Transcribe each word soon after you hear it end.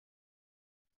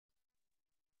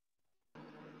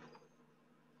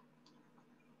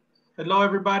Hello,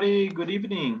 everybody. Good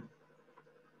evening.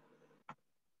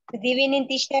 Good evening,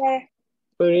 teacher.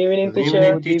 Good evening, Good teacher.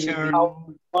 evening, teacher. How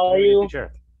are you?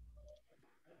 Teacher.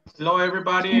 Hello,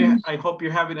 everybody. I hope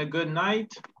you're having a good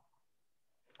night.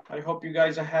 I hope you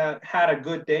guys had a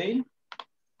good day.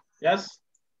 Yes?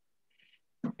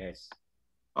 Yes.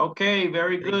 Okay,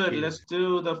 very Thank good. you. Let's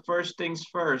do the first things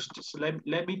first. So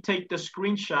let me take the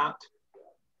screenshot.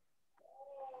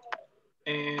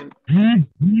 And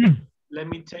let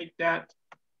me take that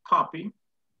copy.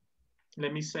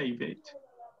 Let me save it.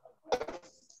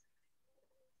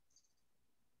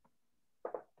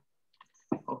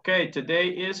 Okay, today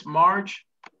is March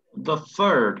the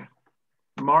 3rd.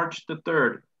 March the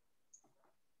 3rd.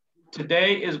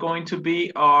 Today is going to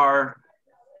be our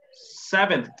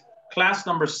 7th, class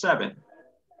number 7.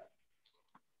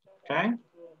 Okay.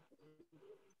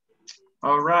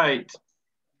 All right.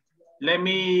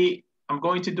 I'm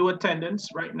going to do attendance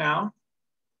right now,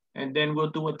 and then we'll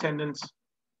do attendance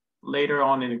later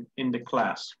on in the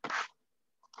class.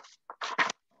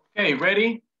 Okay,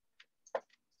 ready?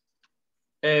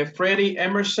 Freddie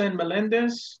Emerson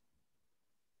Melendez.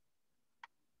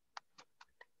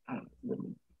 Let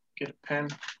me get a pen.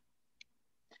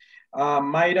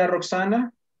 Mayra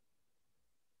Roxana.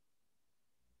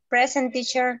 Present,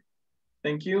 teacher.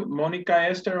 Thank you. Monica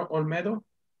Esther Olmedo.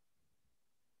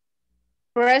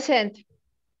 Present.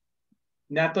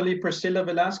 Natalie Priscilla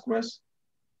Velasquez.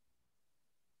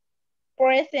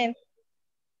 Present.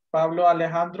 Pablo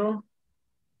Alejandro.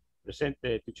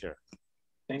 Presente, teacher.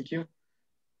 Thank you.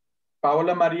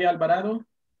 Paola María Alvarado.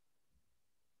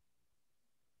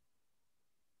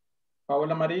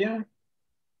 Paola María.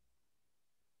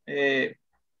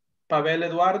 Pavel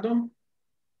Eduardo.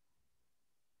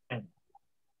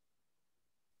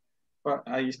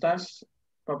 Ahí estás,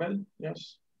 Pavel.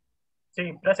 Yes.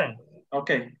 Sí, present.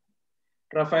 Okay.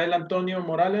 Rafael Antonio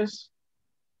Morales.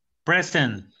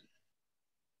 Present.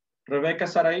 Rebeca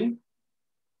Saraí.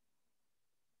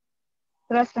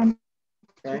 Present.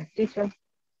 Okay. Teacher.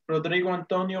 Rodrigo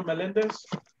Antonio Meléndez.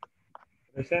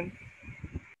 Present.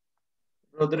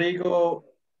 Rodrigo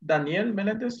Daniel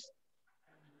Meléndez.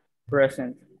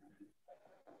 Present.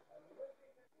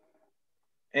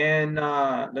 And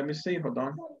let me see, hold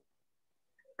on.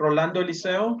 Rolando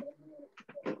Eliseo.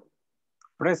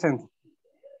 Present.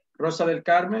 Rosa del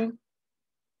Carmen.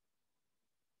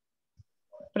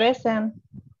 Present.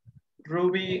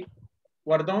 Ruby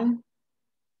Guardón.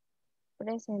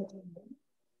 Present.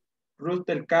 Ruth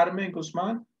del Carmen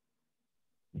Guzmán.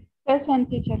 Present,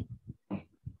 teacher.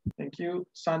 Thank you.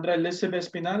 Sandra Elizabeth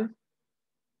Espinal.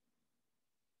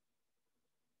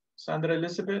 Sandra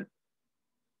Elizabeth.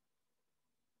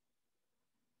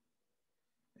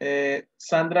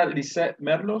 Sandra Lisette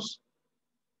Merlos.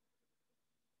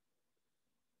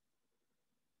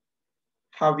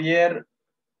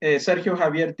 Sergio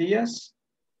Javier Díaz.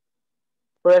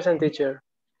 Present, teacher.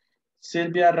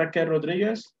 Silvia Raquel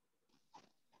Rodríguez.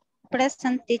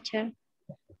 Present, teacher.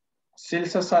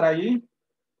 Silsa Saraí.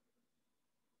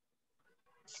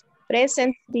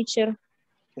 Present, teacher.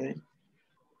 Okay.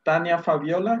 Tania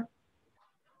Fabiola.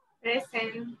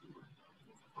 Present.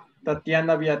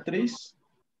 Tatiana Beatriz.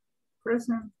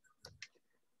 Present.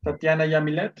 Tatiana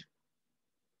Yamilet.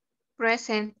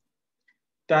 Present.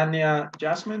 Tania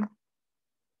Jasmine.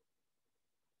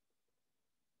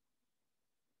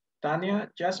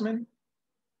 Tania Jasmine.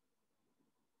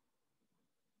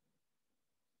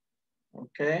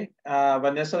 Okay.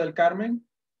 Vanessa del Carmen.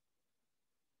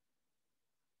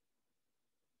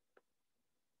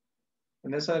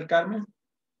 Vanessa del Carmen.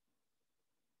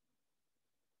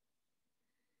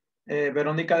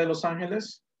 Verónica de Los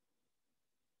Ángeles.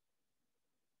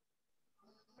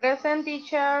 Present,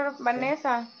 teacher.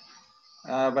 Vanessa.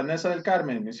 Vanessa del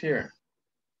Carmen is here.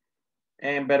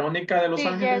 And Verónica de Los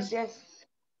Ángeles. Yes.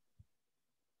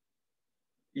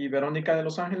 Y Verónica de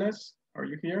Los Ángeles, are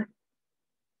you here?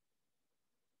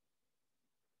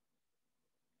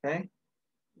 Okay.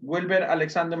 Wilber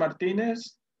Alexander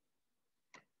Martínez.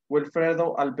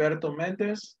 Wilfredo Alberto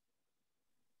Méndez.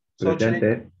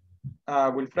 Presente.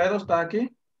 Wilfredo, ¿está aquí?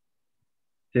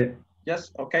 Sí.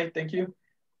 Yes, okay, thank you.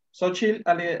 Xochitl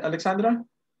Alexandra.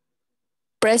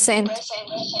 Present.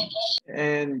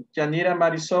 And Yanira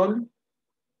Marisol.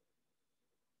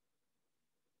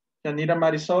 Yanira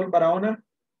Marisol Barahona.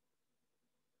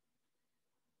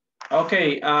 Ok,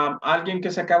 alguien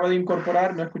que se acaba de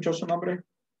incorporar, ¿no escuchó su nombre?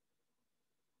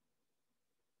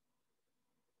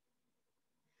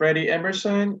 Freddie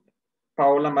Emerson,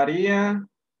 Paola María,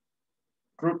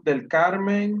 Ruth del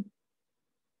Carmen,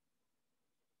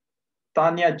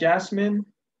 Tania Jasmine,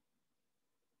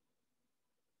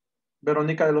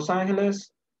 Verónica de Los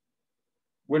Ángeles,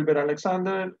 Wilber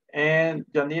Alexander, and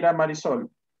Yanira Marisol.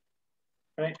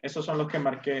 Okay, esos son los que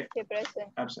marqué. Sí,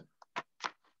 present. Absent.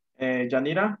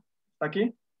 Yanira, ¿está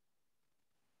aquí?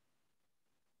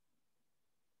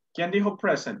 ¿Quién dijo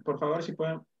present? Por favor, si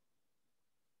pueden.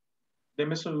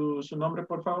 Deme su nombre,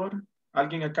 por favor.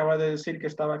 ¿Alguien acaba de decir que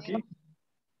estaba aquí?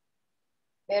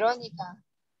 Verónica.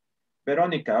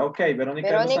 Verónica, ok. Verónica.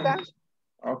 de Los Verónica. Ángeles.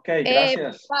 Ok,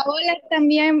 gracias. Paola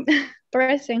también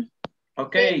present.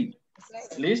 Ok,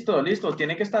 Sí. listo, listo.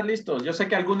 Tiene que estar listo. Yo sé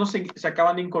que algunos se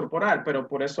acaban de incorporar, pero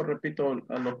por eso repito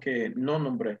a los que no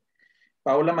nombré.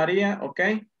 Paola María, ok.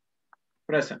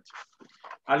 Present.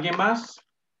 ¿Alguien más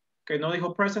que no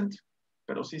dijo present,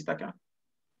 pero sí está acá?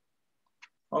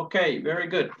 Ok, very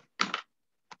good.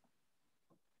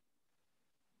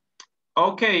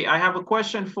 Okay, I have a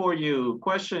question for you.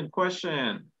 Question.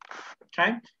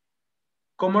 Okay.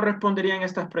 ¿Cómo responderían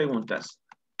estas preguntas?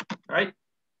 Right?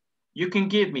 You can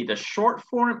give me the short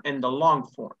form and the long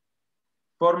form.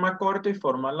 Forma corta y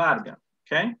forma larga.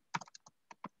 Okay.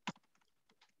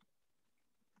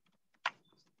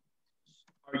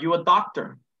 Are you a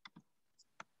doctor?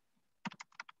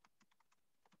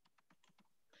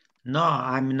 No,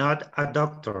 I'm not a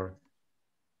doctor.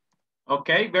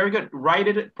 Okay, very good. Write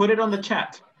it, put it on the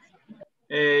chat.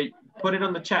 Put it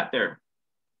on the chat there.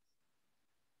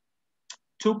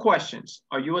 2 questions.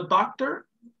 Are you a doctor?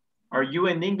 Are you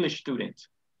an English student?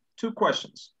 2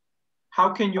 questions.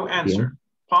 How can you answer?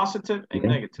 Positive and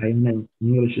negative. I'm an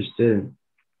English student.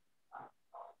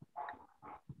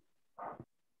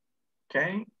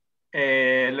 Okay.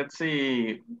 Let's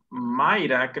see.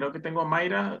 Mayra, creo que tengo a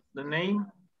Mayra, the name.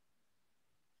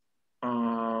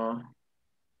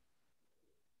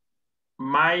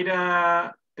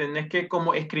 Mayra, tenés que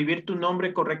como escribir tu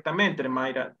nombre correctamente,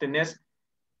 Mayra. Tenés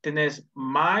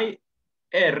My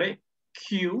R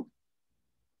Q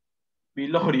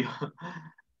Vilorio.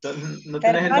 No tenés el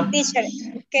Perdón, nombre. teacher,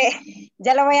 que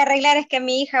ya lo voy a arreglar, es que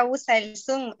mi hija usa el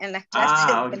Zoom en las clases.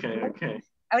 Ah, ok.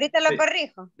 Ahorita lo Sí,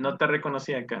 corrijo. no te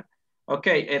reconocí acá. Ok,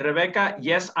 Rebecca,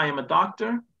 yes, I am a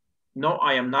doctor. No,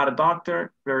 I am not a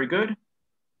doctor. Very good.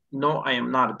 No, I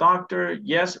am not a doctor.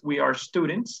 Yes, we are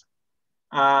students.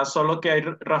 Solo que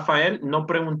Rafael, no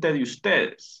pregunté de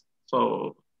ustedes.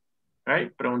 So,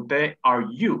 right, pregunté, are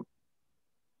you?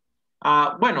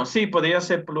 Bueno, sí, podría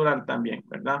ser plural también,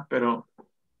 ¿verdad? Pero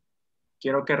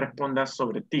quiero que respondas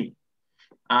sobre ti.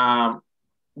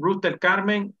 Ruth del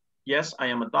Carmen, yes,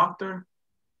 I am a doctor.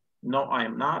 No, I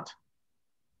am not.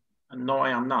 No,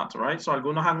 I am not, right? So,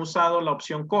 algunos han usado la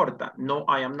opción corta. No,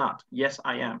 I am not. Yes,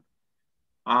 I am.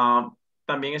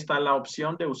 También está la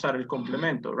opción de usar el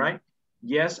complemento, right?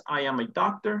 Yes, I am a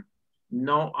doctor.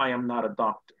 No, I am not a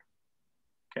doctor.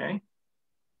 Okay.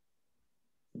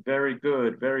 Very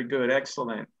good,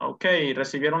 excellent. Okay,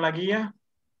 ¿recibieron la guía?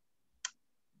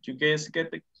 Did you guys get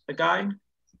the guide?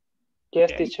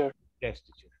 Yes, teacher. Yes,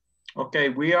 teacher. Okay,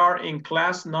 we are in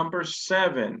class number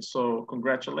 7, so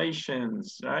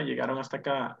congratulations. Llegaron hasta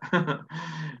acá.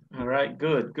 All right,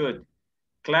 good.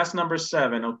 Class number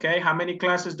 7, okay? How many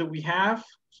classes do we have?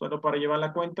 Solo para llevar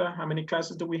la cuenta, how many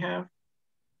classes do we have?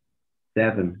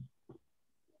 7.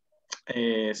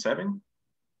 7?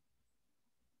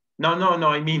 No,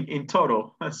 I mean in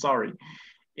total, sorry.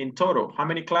 In total, how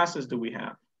many classes do we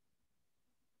have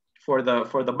for the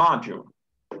module?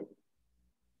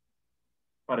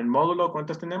 Para el módulo,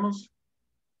 ¿cuántas tenemos?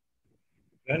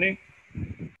 20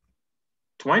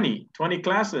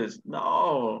 classes.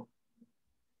 No.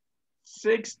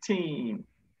 16.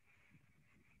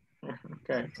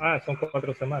 Okay. Son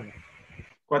 4 semanas.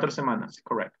 4 semanas,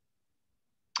 correct.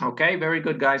 Okay, very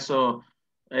good, guys. So,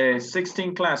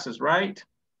 16 classes, right?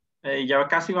 Ya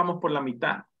casi vamos por la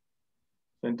mitad.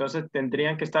 Entonces,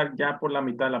 tendrían que estar ya por la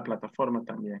mitad de la plataforma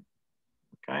también.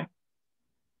 Okay.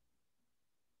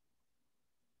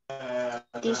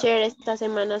 Teacher, esta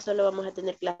semana solo vamos a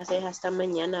tener clases hasta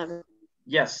mañana.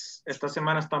 Yes, esta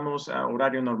semana estamos a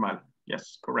horario normal.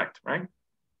 Yes, correct, right?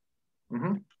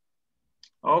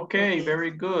 Okay,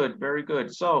 very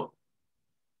good. So,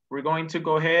 we're going to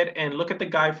go ahead and look at the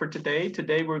guide for today.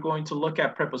 Today, we're going to look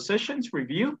at prepositions,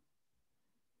 review.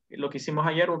 Lo que hicimos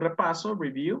ayer, un repaso,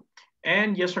 review,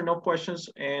 and yes or no questions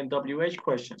and WH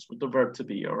questions with the verb to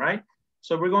be, all right?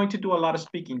 So we're going to do a lot of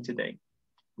speaking today.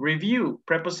 Review,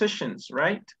 prepositions,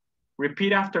 right?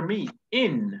 Repeat after me.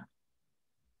 In.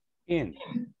 In.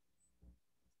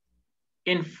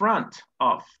 In front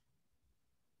of.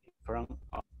 From.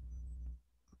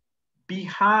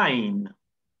 Behind.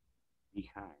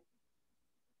 Behind.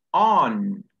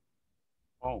 On.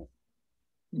 On.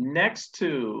 Next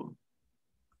to.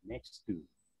 Next to.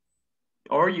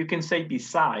 Or you can say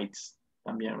besides.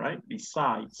 También, right?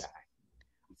 Besides.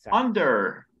 Exactly.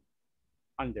 Under.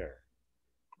 Under.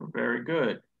 Very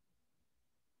good.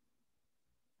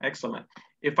 Excellent.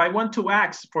 If I want to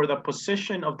ask for the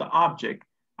position of the object,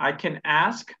 I can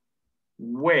ask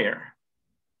where.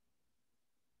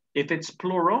 If it's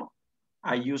plural,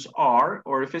 I use are,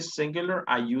 or if it's singular,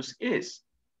 I use is.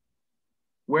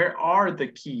 Where are the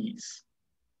keys?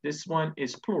 This one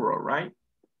is plural, right?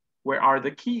 Where are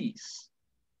the keys?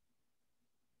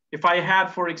 If I had,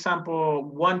 for example,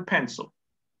 one pencil,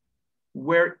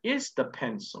 where is the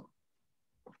pencil?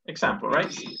 Example,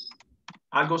 right?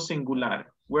 Algo singular.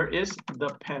 Where is the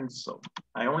pencil?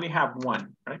 I only have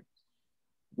one, right?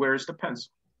 Where is the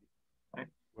pencil? Right?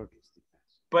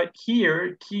 But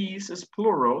here, keys is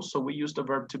plural, so we use the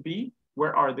verb to be.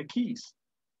 Where are the keys?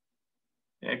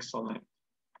 Excellent.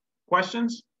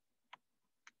 Questions?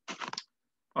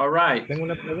 All right. Tengo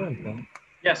una pregunta.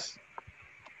 Yes.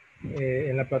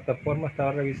 En la plataforma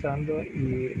estaba revisando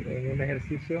y en un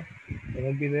ejercicio, en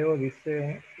un video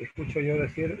dice, escucho yo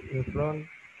decir in front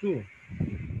to.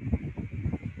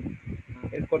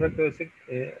 ¿Es correcto decir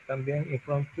también in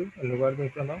front to en lugar de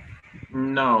in front of?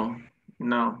 No,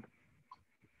 no.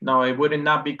 No, it would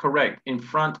not be correct. In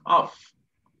front of.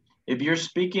 If you're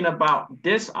speaking about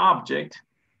this object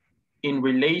in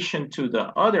relation to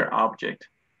the other object,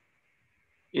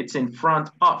 it's in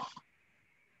front of.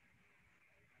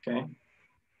 Okay.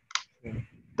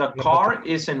 The car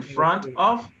is in front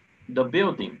of the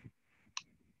building.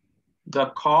 The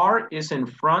car is in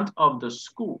front of the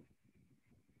school.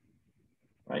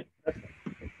 Right?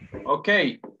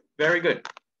 Okay, very good.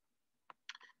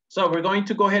 So we're going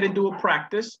to go ahead and do a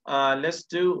practice. Let's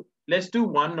do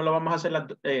one. No lo vamos a hacer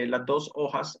las dos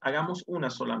hojas. Hagamos una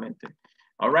solamente.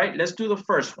 All right, let's do the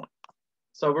first one.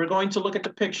 So we're going to look at the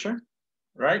picture,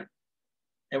 right?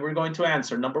 And we're going to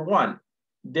answer. Number one,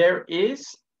 there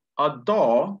is a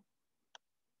doll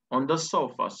on the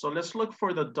sofa. So let's look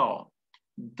for the doll.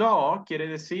 Doll quiere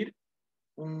decir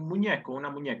un muñeco,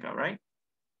 una muñeca, right?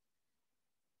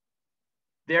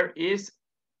 There is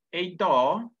a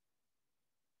doll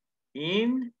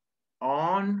in,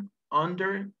 on,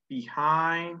 under,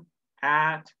 behind,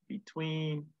 at,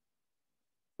 between.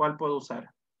 ¿Cuál puedo usar?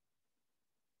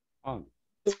 On.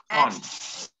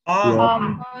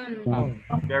 On.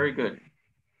 Very good.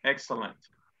 Excellent.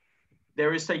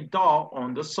 There is a doll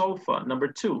on the sofa. Number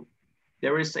two,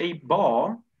 there is a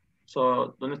ball.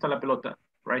 So, ¿dónde está la pelota?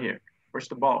 Right here. Where's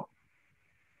the ball?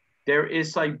 There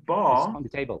is a ball. It's on the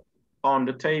table. On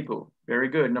the table. Very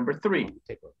good. Number three,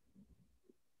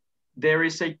 there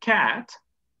is a cat.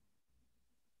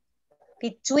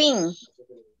 Between.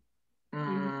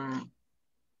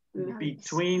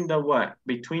 Between the what?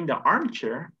 Between the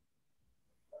armchair?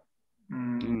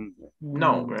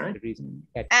 No, right?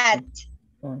 At.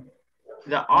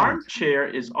 The armchair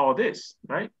is all this,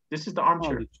 right? This is the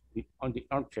armchair. On the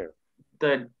armchair.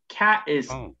 The cat is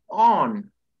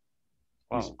on.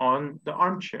 Is on the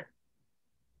armchair.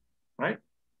 Right?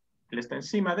 Él está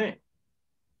encima de.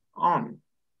 On.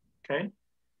 Okay.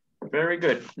 Very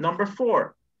good. Number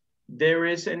four. There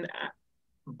is an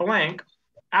blank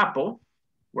apple.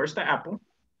 Where's the apple?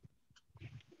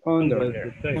 Under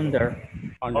the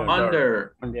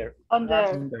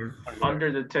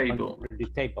table.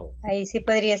 Ahí sí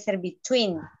podría ser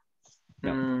between.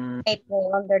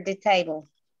 Under the table.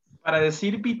 Para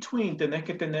decir between, tenés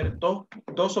que tener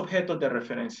dos objetos de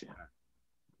referencia.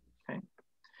 Okay.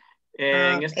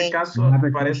 En este caso,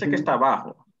 parece que está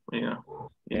abajo. You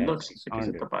know, it looks like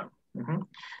it's abajo.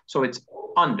 So it's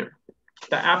under.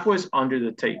 The apple is under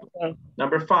the table.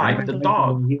 Number five, the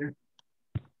dog.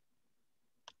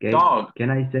 Okay. Dog. Can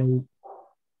I say?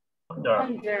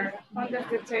 Under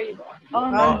the table.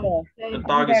 The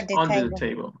dog is under the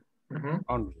table.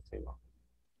 Under the table.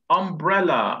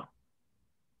 Umbrella.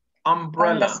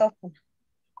 Umbrella.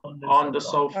 On the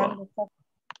sofa.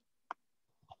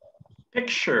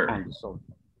 Picture. On the sofa.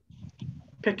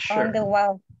 Picture. On the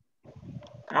wall.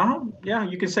 Yeah,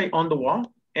 you can say on the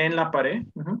wall. En la pared.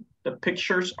 The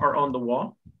pictures are on the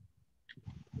wall.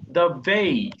 The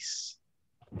vase.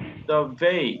 The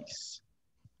vase.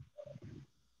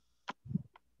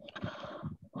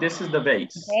 This is the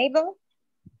vase. Table?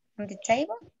 On the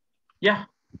table? Yeah,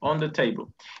 on the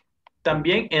table.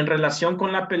 También en relación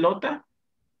con la pelota,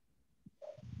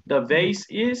 the vase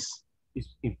is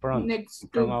in front. Next in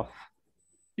front of.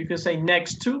 You can say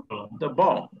next to the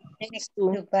ball. Next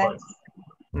to the ball.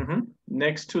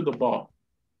 Next to the ball.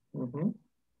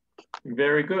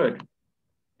 Very good.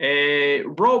 A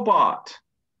robot.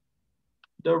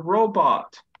 The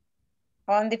robot.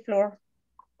 On the floor.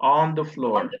 On the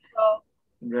floor.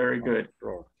 Very good.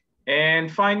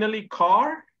 And finally,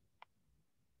 car.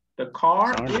 The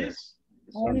car is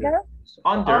Under.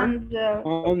 Under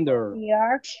The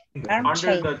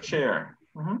armchair. the chair.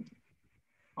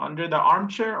 Under the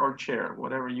armchair or chair,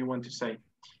 whatever you want to say.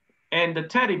 And the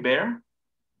teddy bear,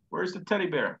 where's the teddy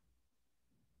bear?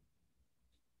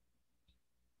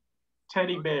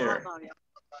 Teddy bear.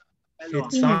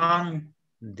 It's on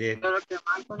the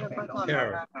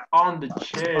chair. On the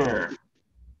chair.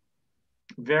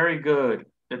 Very good.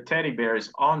 The teddy bear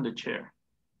is on the chair.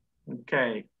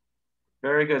 Okay.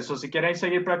 Very good. So si quieren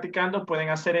seguir practicando, pueden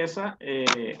hacer esa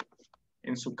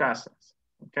en su casa.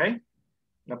 Okay.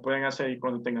 La pueden hacer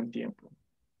cuando tengan tiempo.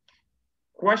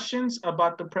 Questions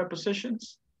about the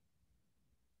prepositions?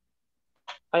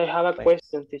 I have a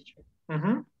question, teacher.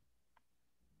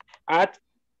 At,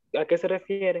 ¿a qué se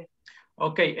refiere?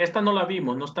 Ok, esta no la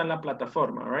vimos, no está en la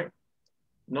plataforma, right?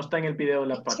 No está en el video de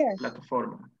la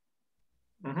plataforma.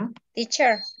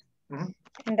 Teacher,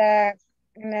 the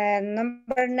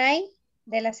number 9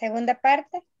 de la segunda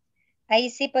parte, ahí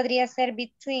sí podría ser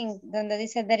between, donde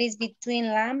dice there is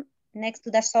between lamp next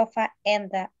to the sofa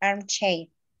and the armchair.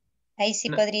 Ahí sí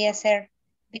podría ser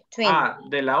between. Ah,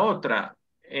 de la otra.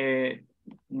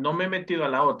 No me he metido a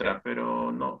la otra,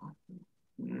 pero no.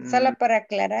 Solo para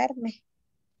aclararme.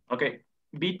 Okay,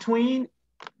 between,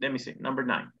 let me see, number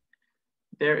 9.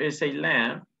 There is a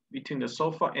lamp between the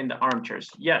sofa and the armchairs.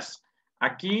 Yes,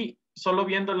 aquí solo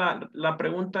viendo la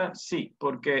pregunta, sí,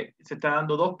 porque se está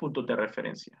dando 2 puntos de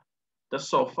referencia. The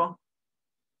sofa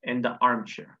and the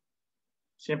armchair.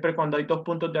 Siempre cuando hay 2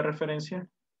 puntos de referencia,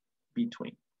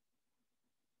 between.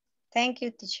 Thank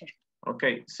you, teacher.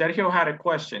 Okay, Sergio had a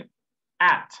question.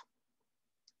 At.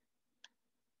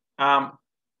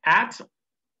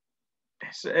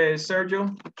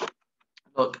 Sergio,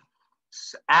 look,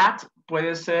 at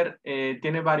puede ser,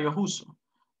 tiene varios usos.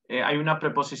 Hay una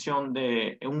preposición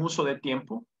de un uso de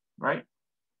tiempo, right?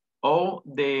 O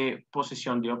de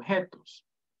posición de objetos.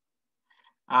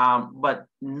 But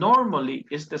normally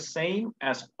it's the same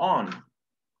as on.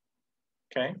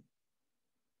 Okay.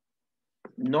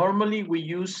 Normally we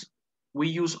use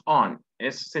on.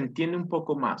 Se entiende un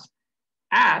poco más.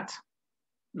 At,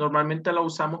 normalmente la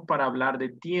usamos para hablar de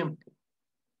tiempo.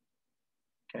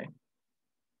 Okay.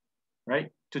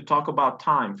 Right? To talk about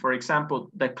time. For example,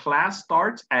 the class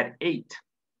starts at 8.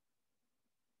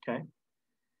 Okay.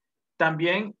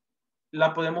 También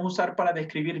la podemos usar para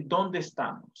describir dónde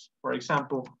estamos. For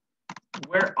example,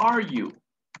 where are you?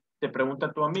 Te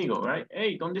pregunta tu amigo, right?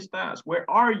 Hey, ¿dónde estás? Where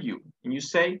are you? And you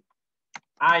say,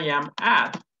 I am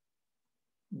at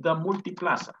the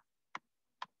multiplaza.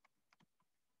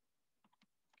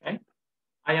 Okay.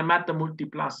 I am at the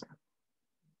multiplaza.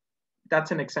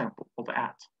 That's an example of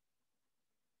at.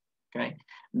 Okay.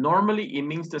 Normally it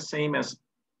means the same as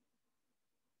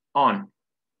on.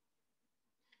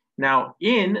 Now,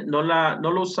 in, no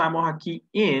lo usamos aquí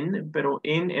in, pero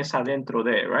in es adentro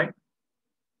de, right?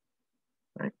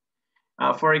 Right.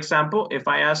 For example, if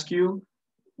I ask you,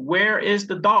 where is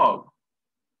the dog?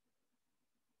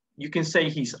 You can say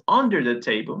he's under the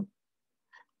table,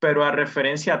 pero a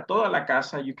referencia a toda la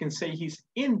casa, you can say he's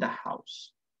in the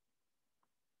house.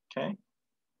 Okay.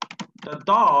 The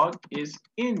dog is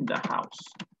in the house.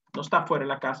 No está fuera de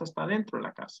la casa, está dentro de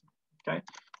la casa. Okay.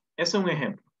 Ese es un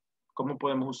ejemplo. ¿Cómo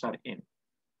podemos usar in?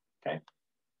 Okay.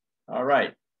 All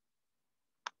right.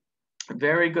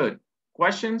 Very good.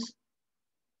 Questions?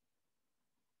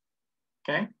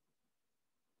 Okay.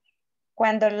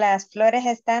 Cuando las flores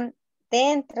están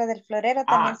dentro del florero,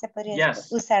 también se podría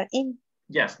usar in.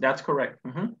 Yes, that's correct.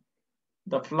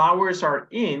 The flowers are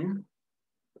in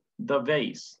the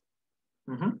vase.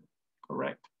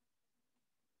 Correct.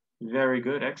 Very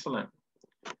good. Excellent.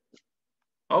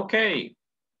 Okay.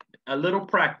 A little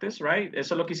practice, right?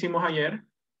 Eso es lo que hicimos ayer.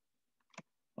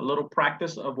 A little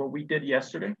practice of what we did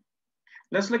yesterday.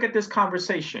 Let's look at this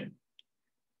conversation.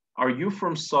 Are you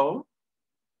from Seoul?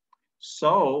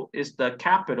 Seoul is the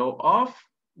capital of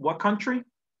what country?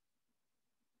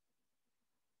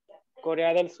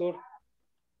 Corea del Sur.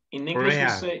 In English we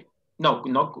say, no,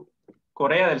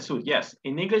 Corea del Sur, yes.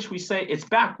 In English we say it's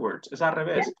backwards, it's al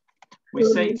revés. We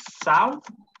say South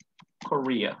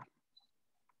Korea,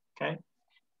 okay?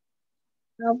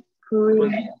 South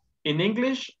Korea. In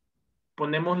English,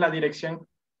 ponemos la dirección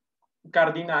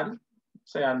cardinal, o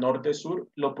sea, norte-sur,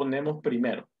 lo ponemos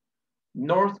primero.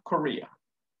 North Korea.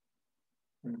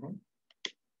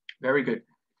 Very good.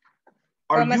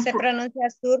 ¿Cómo se pronuncia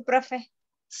sur, profe?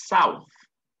 South.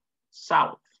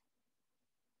 South.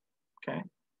 Okay.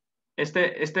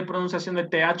 Este pronunciación de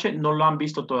TH no lo han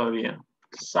visto todavía.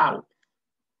 South.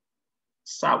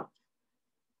 South.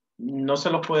 No se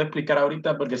lo puedo explicar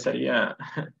ahorita porque sería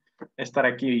estar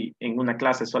aquí en una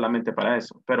clase solamente para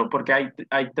eso, pero porque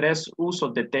hay 3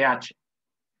 usos de TH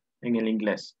en el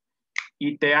inglés.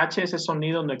 Y TH, ese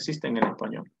sonido no existe en el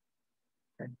español.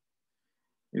 Okay.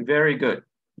 Very good.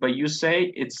 But you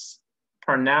say it's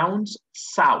pronounced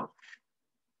south.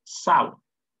 South.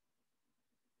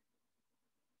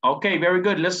 Okay, very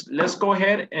good. Let's go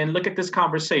ahead and look at this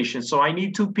conversation. So I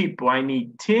need 2 people. I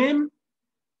need Tim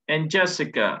and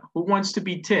Jessica. Who wants to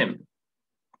be Tim?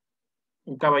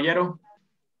 Un caballero?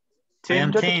 I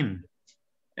am Tim.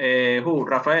 Who?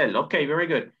 Rafael. Okay, very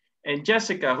good. And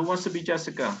Jessica, who wants to be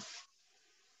Jessica?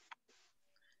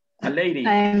 A lady.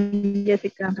 I am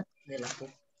Jessica.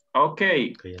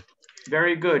 Okay,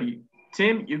 very good.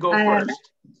 Tim, you go first.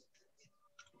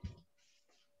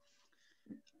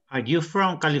 Are you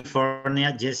from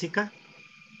California, Jessica?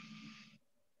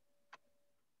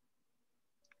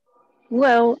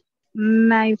 Well,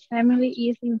 my family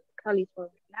is in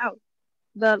California now,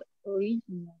 but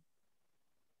original.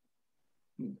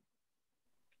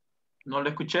 No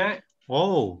le escuché.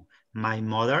 Oh, my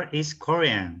mother is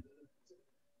Korean.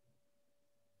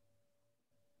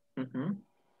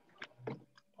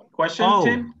 Question, oh,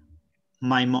 Tim?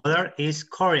 My mother is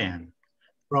Korean.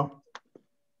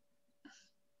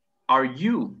 Are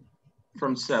you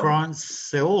from Seoul? From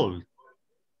Seoul.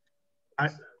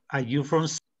 Are you from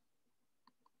Seoul?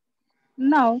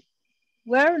 No,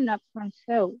 we're not from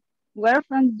Seoul. We're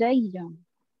from Daejeon.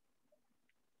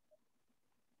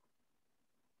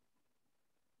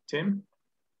 Tim?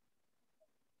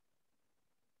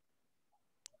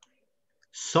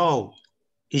 So,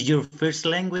 is your first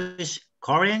language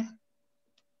Korean?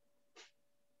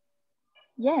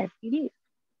 Yes, it is.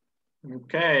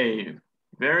 Okay,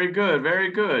 very good,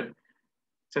 very good.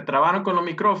 Se trabaron con los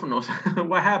micrófonos.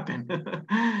 What happened?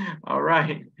 All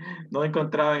right. No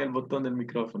encontraban el botón del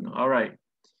micrófono. All right.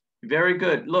 Very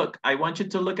good. Look, I want you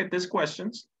to look at these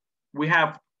questions. We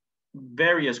have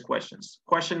various questions.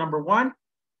 Question number 1,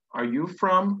 are you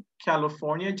from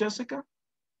California, Jessica?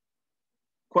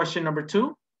 Question number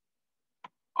 2,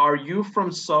 are you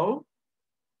from Seoul?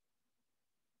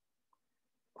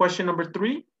 Question number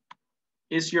 3,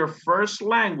 is your first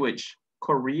language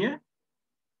Korean?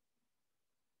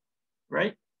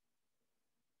 Right?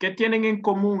 ¿Qué tienen en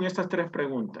común estas 3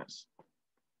 preguntas?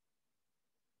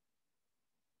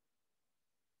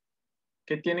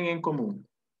 ¿Qué tienen en común?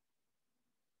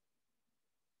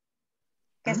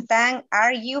 Que están,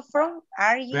 are you from?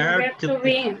 Are you? Verb to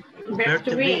be. Verb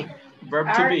to be.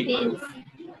 Verb to be.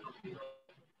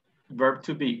 Verb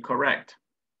to be, correct.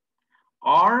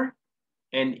 Are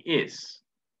and is.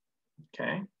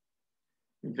 Okay.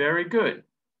 Very good.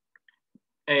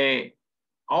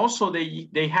 Also,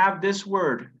 they have this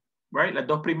word, right? Las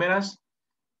 2 primeras.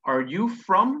 Are you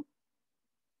from?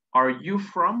 Are you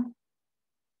from?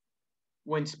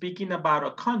 When speaking about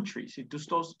a country, si tú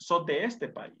sos de este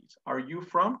país, are you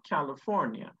from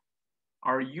California?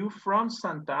 Are you from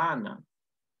Santa Ana?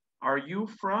 Are you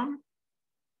from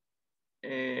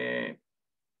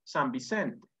San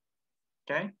Vicente?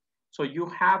 Okay, so you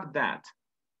have that.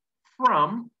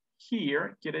 From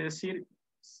here quiere decir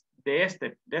de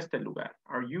este lugar.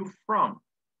 Are you from?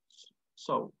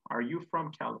 So, are you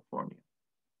from California?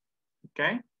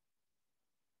 Okay,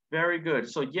 very good.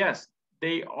 So yes,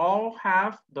 they all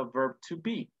have the verb to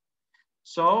be.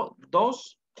 So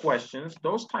those questions,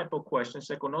 those type of questions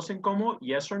se conocen como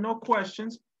yes or no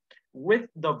questions with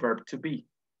the verb to be.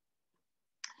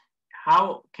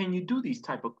 How can you do these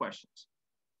type of questions?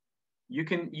 You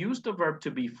can use the verb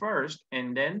to be first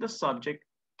and then the subject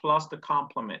plus the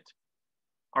complement.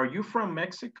 Are you from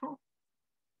Mexico?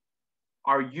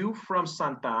 Are you from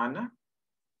Santa Ana?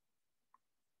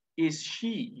 Is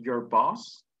she your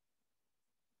boss?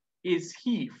 Is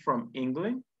he from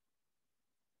England?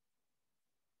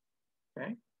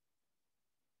 Okay.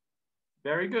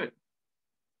 Very good.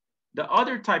 The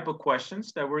other type of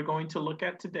questions that we're going to look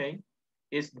at today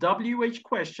is WH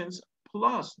questions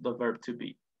plus the verb to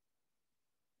be.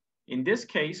 In this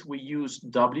case, we use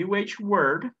WH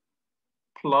word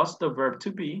plus the verb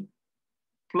to be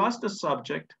plus the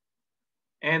subject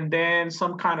and then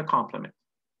some kind of complement.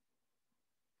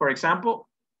 For example,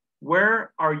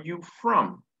 where are you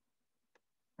from?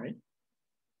 Right?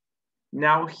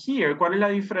 Now here, ¿cuál es la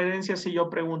diferencia si yo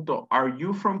pregunto, are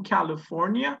you from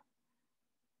California?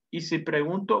 Y si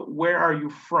pregunto, where are you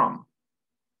from?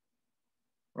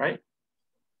 Right?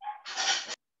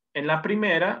 En la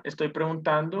primera, estoy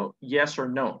preguntando yes or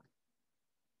no.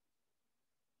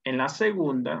 En la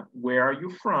segunda, where are you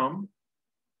from?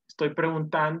 Estoy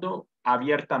preguntando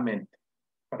abiertamente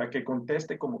para que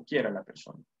conteste como quiera la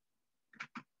persona.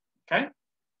 Okay?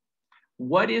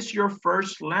 What is your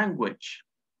first language?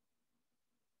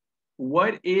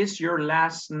 What is your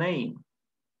last name?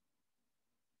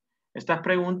 Estas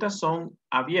preguntas son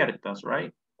abiertas,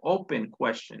 right? Open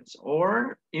questions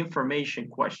or information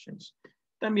questions.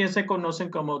 También se conocen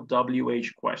como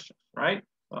WH questions, right?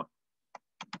 So,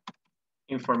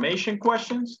 information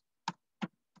questions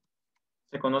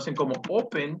se conocen como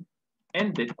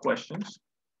open-ended questions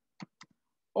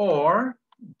or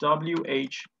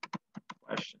WH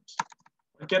questions.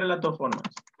 Cualquiera de las dos formas.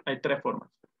 Hay tres formas.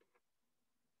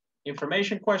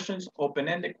 Information questions,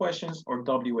 open-ended questions, or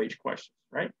WH questions,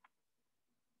 right?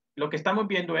 Lo que estamos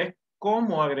viendo es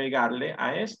cómo agregarle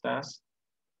a estas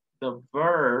the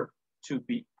verb to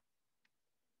be.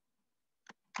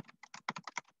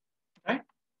 Okay?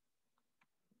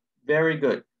 Very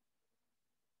good.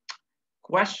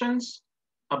 Questions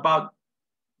about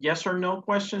yes or no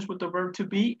questions with the verb to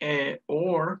be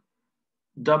or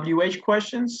WH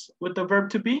questions with the verb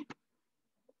to be?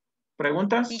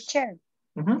 ¿Preguntas? Teacher.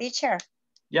 Mm-hmm. Teacher.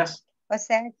 Yes. O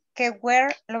sea, que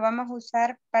where lo vamos a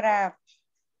usar para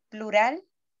plural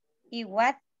y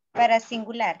what para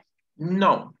singular.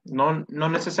 No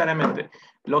necesariamente.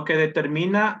 Lo que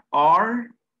determina are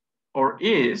or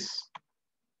is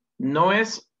no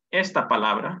es esta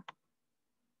palabra,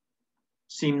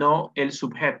 sino el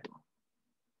sujeto.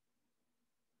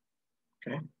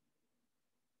 Okay.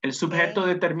 El sujeto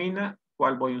determina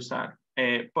cuál voy a usar.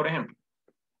 Por ejemplo,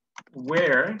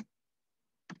 where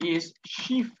is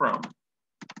she from?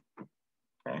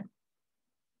 Okay.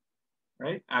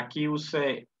 Right? Aquí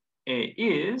usé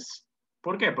is.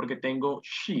 ¿Por qué? Porque tengo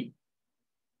she.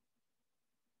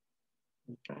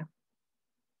 Okay.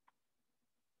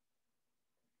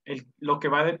 Lo que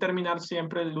va a determinar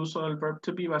siempre el uso del verb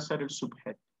to be va a ser el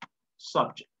sujeto.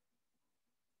 Subject.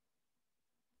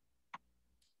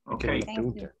 Okay.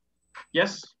 Pregunta.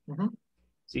 Yes.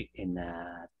 Sí, en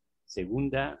la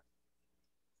segunda,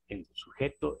 el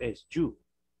sujeto es you.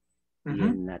 Y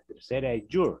en la tercera es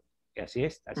your. ¿Así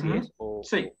es? ¿Así es?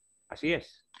 Sí. Así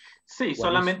es. Sí,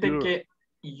 solamente que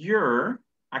your,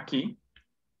 aquí,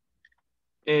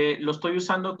 lo estoy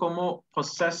usando como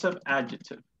possessive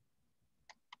adjective.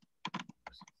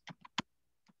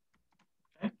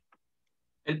 Okay.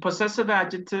 El possessive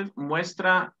adjective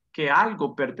muestra que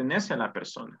algo pertenece a la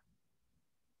persona.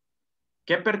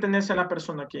 ¿Qué pertenece a la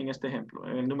persona aquí en este ejemplo?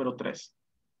 En el número 3.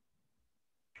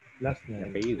 Last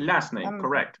name. Last name,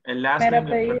 correct. El last name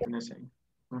le pertenece.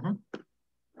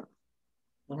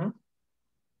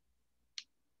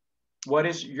 What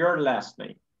is your last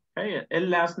name? Okay. El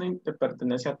last name te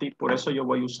pertenece a ti, por eso yo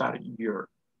voy a usar your.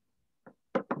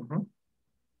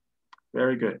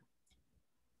 Very good.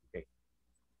 Okay.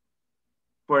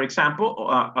 For example,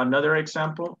 another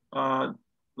example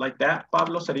like that,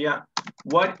 Pablo, sería,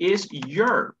 what is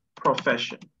your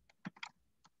profession?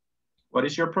 What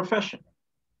is your profession?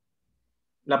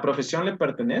 La profesión le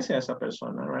pertenece a esa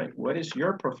persona, right? What is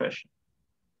your profession?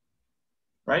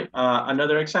 Right?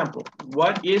 Another example.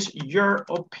 What is your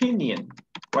opinion?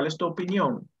 ¿Cuál es tu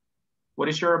opinión? What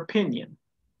is your opinion?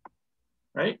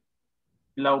 Right?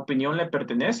 La opinión le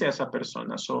pertenece a esa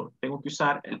persona. So, tengo que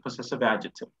usar el possessive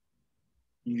adjective.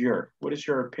 Your. What is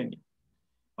your opinion?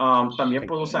 También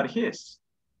puedo usar his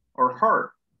or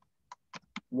her.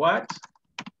 What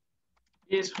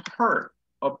is her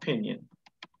opinion?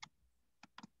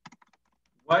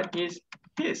 What is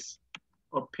his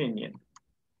opinion?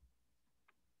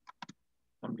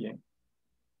 También.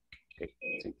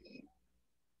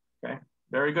 Okay,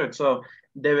 very good. So,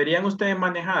 deberían ustedes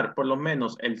manejar por lo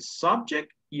menos el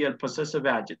subject y el possessive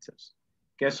adjectives.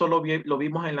 Que eso lo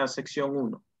vimos en la sección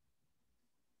 1.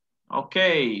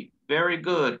 Okay, very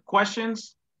good.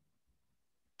 Questions?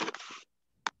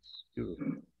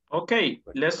 Okay,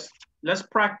 let's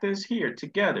practice here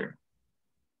together.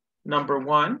 Number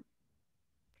 1,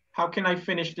 how can I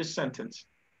finish this sentence?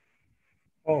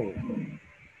 Oh.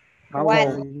 How old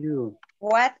are you?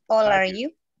 What all are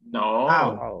you? No.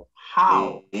 How?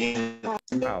 How?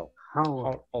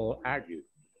 How old are you?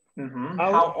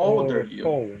 How old are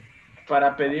you?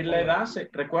 Para pedir la edad,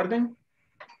 ¿recuerden?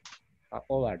 How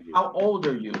old are you? How old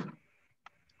are you?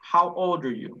 How old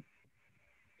are you?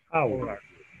 How old are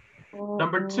you?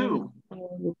 Number 2.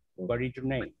 What is your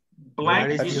name?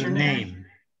 Blank is your name.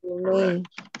 Correct.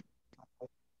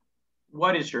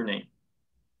 What is your name?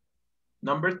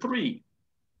 Number 3.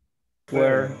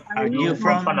 Where are you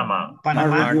from? Panama.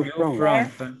 Panama. Are you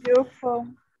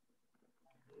from?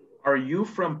 Are you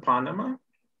from Panama?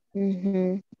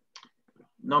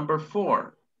 Number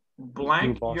 4.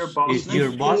 Blank your boss. Is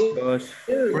your boss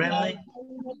friendly?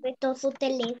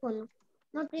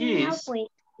 Is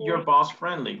your boss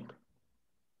friendly?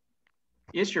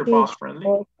 Is your boss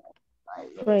friendly?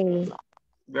 Friendly.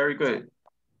 Very good.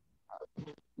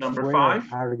 Number Where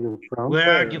 5. are you from?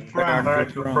 Where are you from? Where are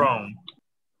you from?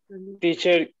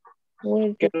 Teacher,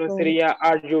 ¿qué no sería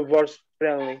are you boss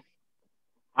friendly?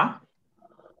 ¿Ah?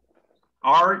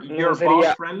 Are your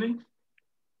boss friendly?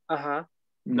 Ajá.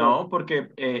 No, porque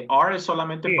are es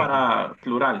solamente Sí. para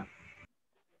plural.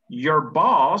 Your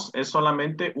boss es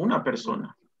solamente una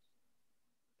persona.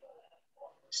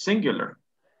 Singular.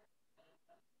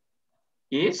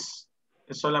 Is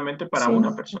es solamente para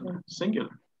una persona.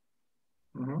 Singular.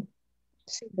 Uh-huh.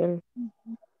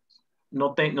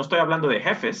 No estoy hablando de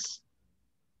jefes.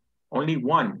 Only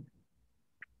one.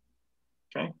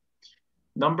 Okay.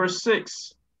 Number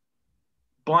 6.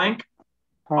 Blank.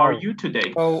 Are you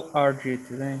today? How are you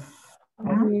today?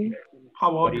 Mm-hmm.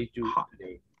 How are you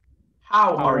today?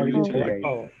 How are you today?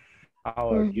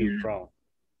 How are you from?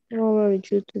 How are you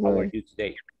today? How are you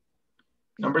today?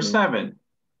 Number 7.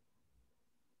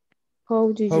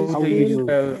 How do you How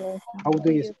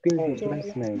do you spell your spell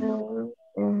last name?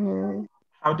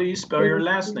 How do you spell your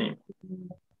last name?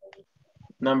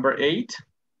 Number 8.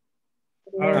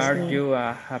 Are you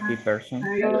a happy person?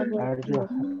 Are you a happy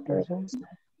person?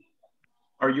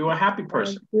 Are you a happy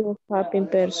person? Are you a happy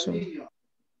person?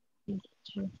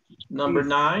 Number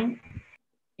 9.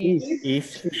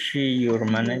 Is she your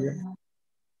manager?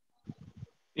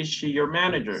 Is she your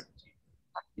manager?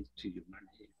 Is she your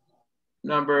manager?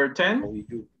 Number 10.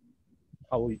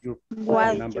 How is your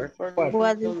What number?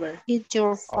 What is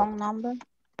your phone number?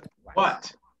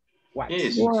 What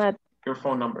is your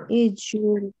phone number? Is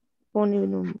your phone number? What is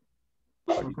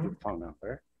your phone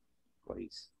number? What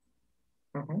is?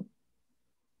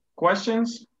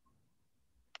 Questions?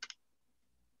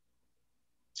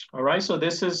 All right, so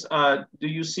this is, do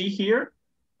you see here?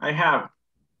 I have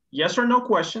yes or no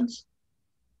questions,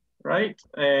 right?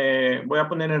 Voy a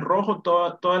poner en rojo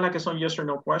todas las que son yes or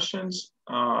no questions,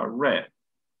 red,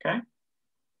 okay?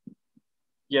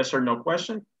 Yes or no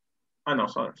question. No,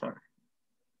 sorry.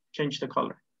 Change the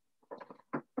color.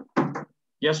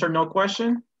 Yes or no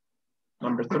question,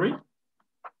 number 3.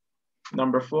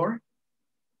 Number 4.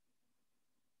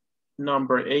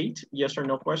 Number 8, yes or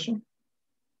no question.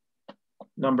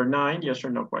 Number 9, yes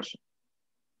or no question.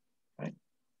 Okay.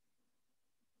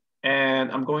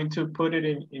 And I'm going to put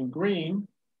it in green,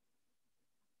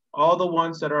 all the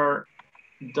ones that are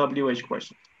WH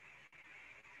questions.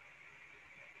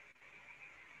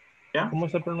 Yeah? ¿Cómo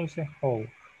se pronuncia how?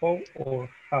 How or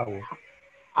how?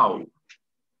 How.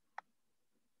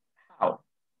 How.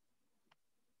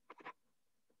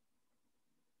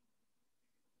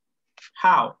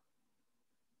 How.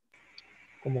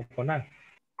 Como con A.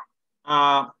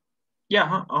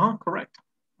 Yeah, correct.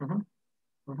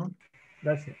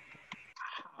 Gracias.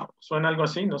 Suena algo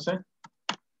así, no sé.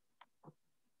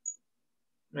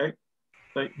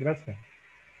 Estoy Gracias.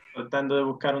 tratando de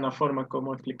buscar una forma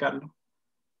como explicarlo.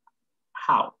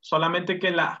 How. Solamente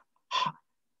que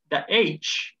the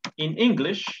H in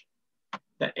English,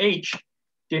 the H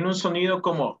tiene un sonido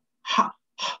como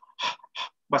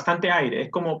bastante aire. Es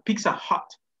como pizza hot.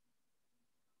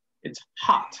 It's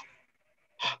hot.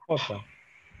 Otra.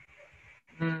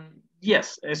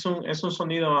 Yes, es un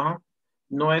sonido,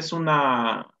 no es un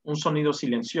sonido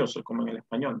silencioso como en el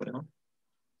español, ¿verdad?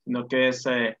 Sino que es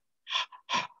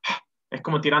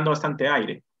como tirando bastante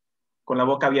aire, con la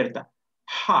boca abierta.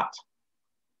 Hot.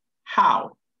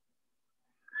 How.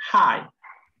 Hi.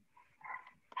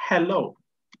 Hello.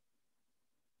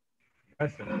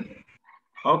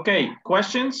 Okay,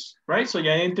 questions, right? So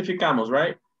ya identificamos,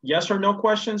 right? Yes or no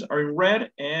questions are in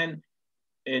red and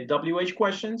WH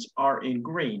questions are in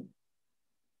green.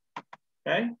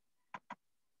 Okay.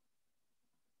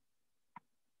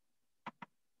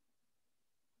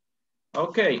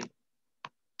 Okay.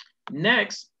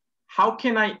 Next, how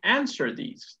can I answer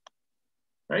these?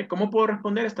 Right? ¿Cómo puedo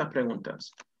responder estas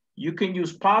preguntas? You can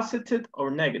use positive or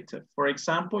negative. For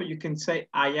example, you can say,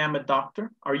 I am a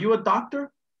doctor. Are you a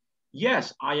doctor?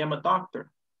 Yes, I am a doctor.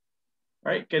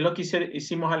 Right? Que es lo que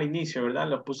hicimos al inicio, ¿verdad?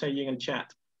 Lo puse ahí en el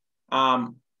chat.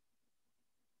 Are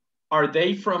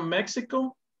they from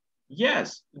Mexico?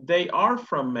 Yes, they are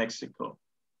from Mexico.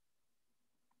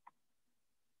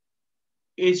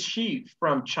 Is she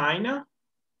from China?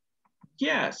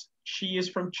 Yes, she is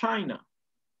from China.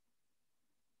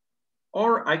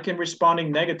 Or I can respond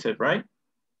in negative, right?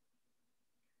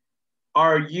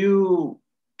 Are you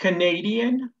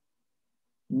Canadian?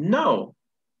 No,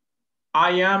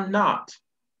 I am not.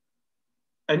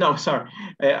 No, sorry.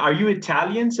 Are you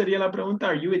Italian? Sería la pregunta.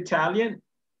 Are you Italian?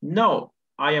 No,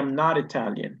 I am not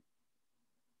Italian.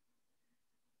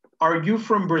 Are you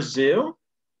from Brazil?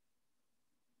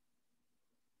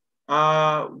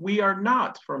 We are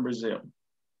not from Brazil.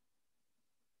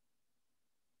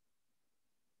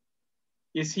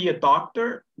 Is he a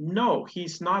doctor? No,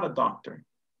 he's not a doctor.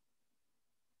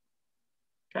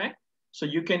 Okay, so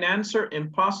you can answer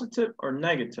in positive or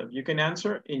negative. You can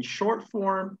answer in short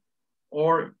form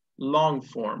or long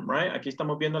form, right? Aquí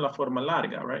estamos viendo la forma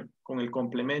larga, right? Con el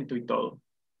complemento y todo.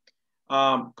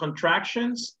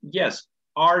 Contractions, yes.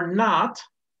 Are not,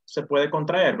 se puede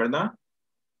contraer, ¿verdad?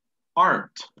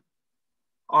 Aren't.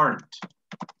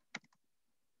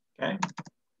 Okay,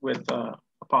 with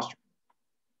apostrophe.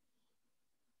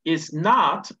 Is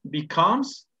not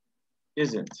becomes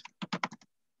isn't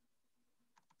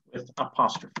with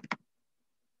apostrophe.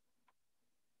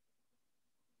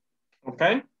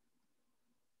 Okay,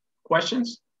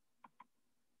 questions?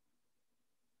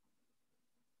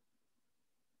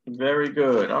 Very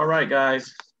good. All right,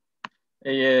 guys.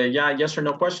 Yeah, yes or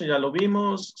no question, ya lo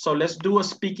vimos. So let's do a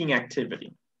speaking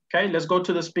activity. Okay, let's go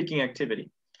to the speaking activity.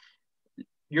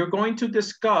 You're going to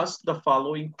discuss the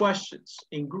following questions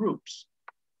in groups.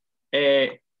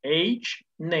 Age,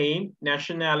 name,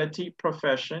 nationality,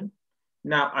 profession.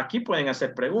 Now, aquí pueden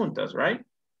hacer preguntas, right?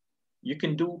 You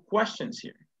can do questions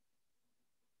here.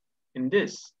 In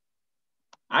this.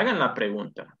 Hagan la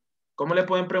pregunta. ¿Cómo le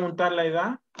pueden preguntar la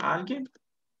edad a alguien?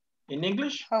 In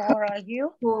English? How old are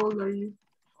you? How old are you?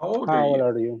 How old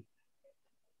are you?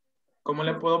 ¿Cómo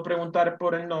le puedo preguntar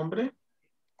por el nombre?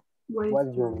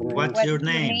 What's your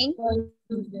name?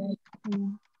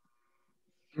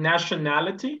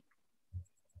 Nationality?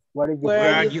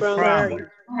 Where are you from?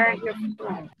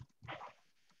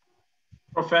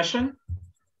 Profession?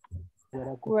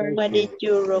 What is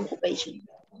your occupation?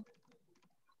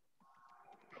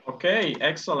 Okay,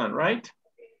 excellent, right?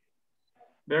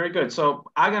 Very good. So,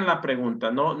 hagan la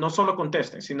pregunta. No solo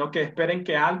contesten, sino que esperen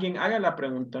que alguien haga la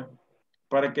pregunta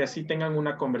para que así tengan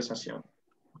una conversación.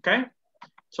 Okay?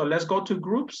 So, let's go to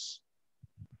groups.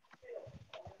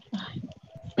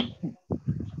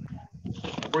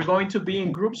 We're going to be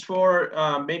in groups for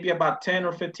maybe about 10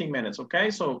 or 15 minutes, okay?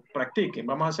 So, practiquen.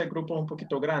 Vamos a hacer grupos un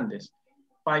poquito grandes.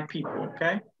 5 people,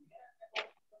 okay?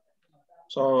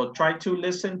 So, try to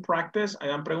listen, practice,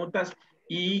 hagan preguntas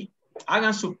y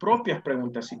hagan sus propias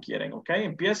preguntas si quieren, ¿ok?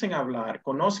 Empiecen a hablar,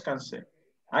 conózcanse,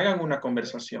 hagan una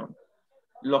conversación.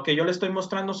 Lo que yo les estoy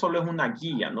mostrando solo es una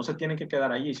guía, no se tienen que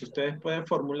quedar allí. Si ustedes pueden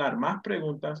formular más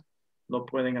preguntas, lo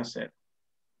pueden hacer.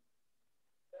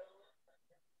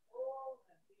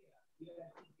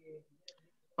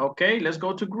 Ok, let's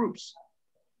go to groups.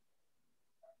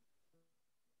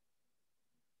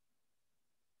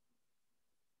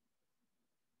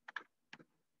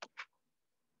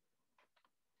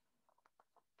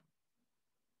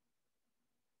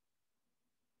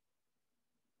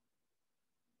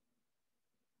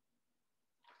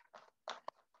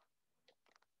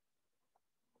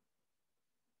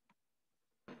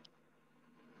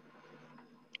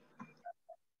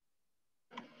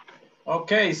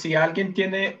 Ok, si alguien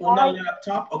tiene una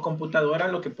laptop o computadora,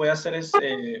 lo que puede hacer es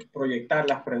proyectar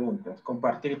las preguntas,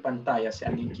 compartir pantalla si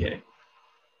alguien quiere.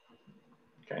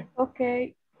 Ok.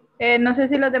 No sé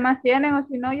si los demás tienen o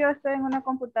si no, yo estoy en una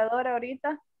computadora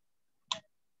ahorita.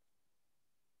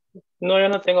 No, yo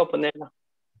no tengo ponerla.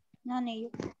 No, ni yo.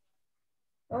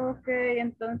 Ok,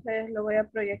 entonces lo voy a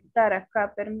proyectar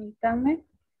acá, permítanme.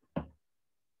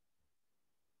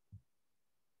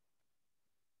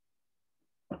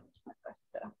 Acá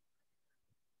está.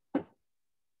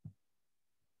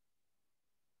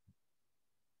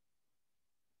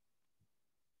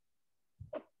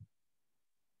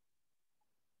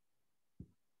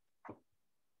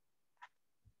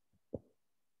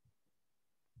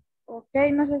 Ok,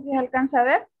 no sé si se alcanza a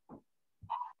ver.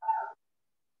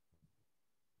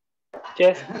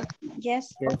 Yes.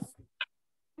 Yes.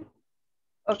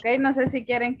 Ok, no sé si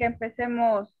quieren que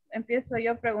empiezo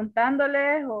yo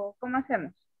preguntándoles o cómo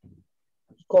hacemos.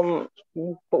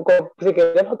 Si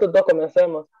queremos, nosotros dos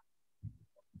comencemos.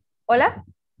 ¿Hola?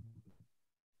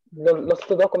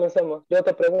 Nosotros dos comencemos. Yo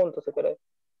te pregunto si querés.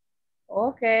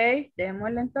 Ok,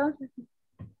 démosle entonces.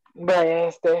 Vaya,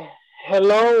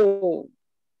 hello,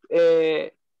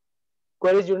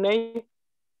 what is your name?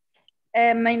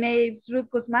 My name is Ruth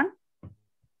Guzman.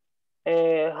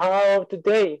 How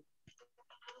today?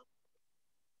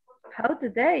 How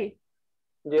today?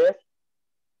 Yes.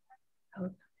 How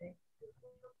today.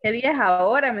 ¿Qué día es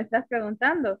ahora? Me estás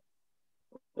preguntando.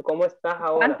 ¿Cómo estás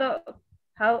ahora? ¿Cuánto?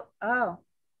 Oh,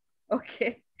 ok.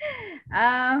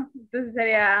 Entonces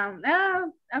sería,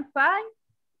 I'm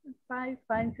fine.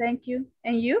 Fine, thank you.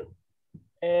 And you?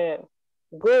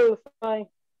 Good, fine.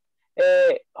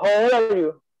 How old are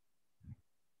you?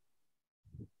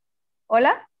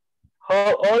 Hola?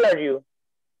 How old are you?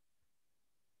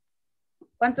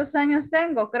 ¿Cuántos años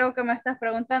tengo? Creo que me estás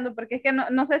preguntando, porque es que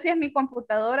no sé si es mi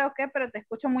computadora o qué, pero te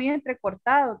escucho muy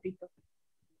entrecortado, Tito.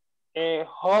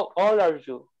 How old are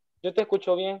you? Yo te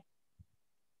escucho bien.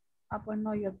 Ah, pues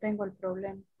no, yo tengo el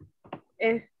problema.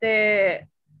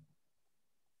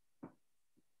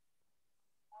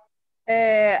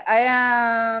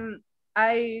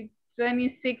 I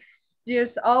 26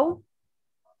 years old.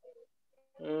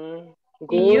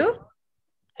 Good. And you?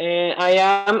 I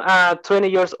am 20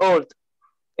 years old.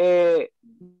 Do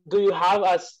you have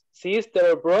a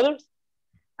sister or brothers?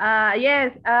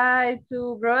 Yes, I have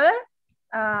 2 brothers.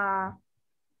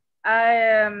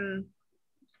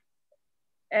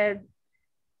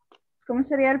 ¿Cómo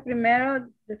sería el primero?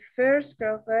 The first,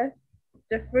 creo que es.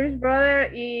 The first brother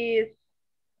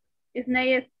his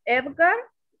name is Edgar,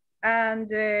 and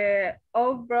the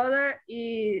old brother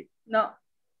is,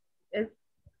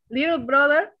 little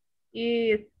brother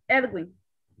is Edwin.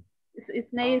 His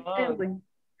name is Edwin.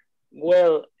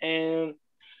 Well,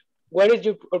 what is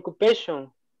your occupation?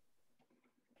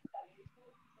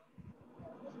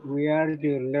 We are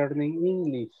learning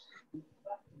English.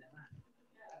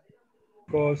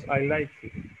 Because I like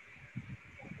it.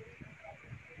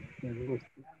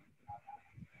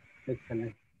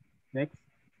 Excellent. Next.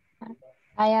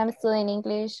 I am studying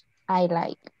English. I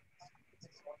like.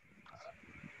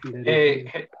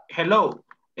 Hello.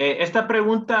 Esta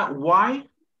pregunta, why,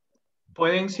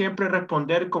 pueden siempre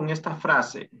responder con esta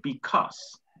frase,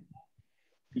 because.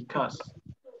 Because.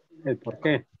 ¿El por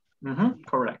qué?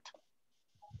 Correct.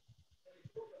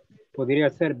 Podría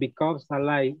ser because I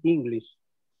like English.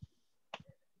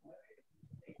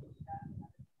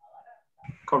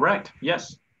 Correct,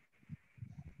 yes.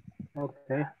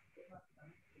 Okay.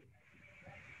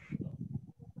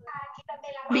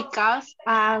 Because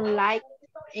I like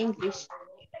English.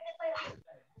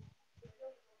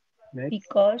 Next.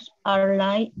 Because I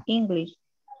like English.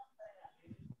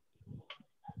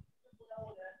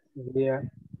 Yeah.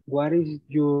 What is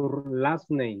your last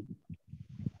name?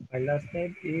 My last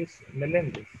name is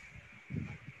Melendez.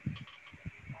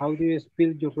 How do you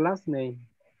spell your last name?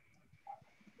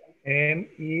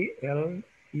 M-E-L-E-N-D-E-Z.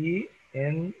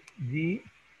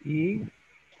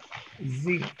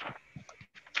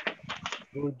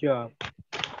 Good job.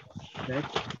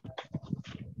 Next.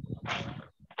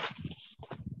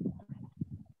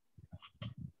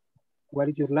 What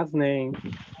is your last name?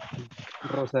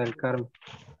 Rosa del Carmen.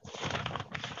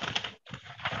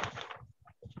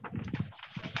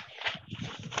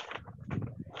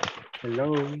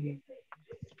 Hello.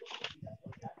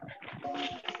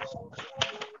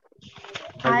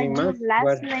 And your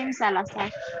last name Salazar.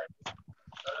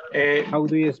 How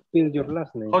do you spell your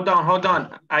last name? Hold on.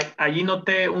 Allí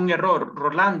noté un error.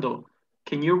 Rolando,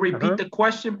 can you repeat the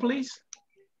question, please?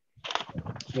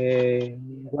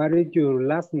 What is your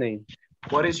last name?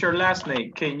 What is your last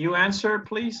name? Can you answer,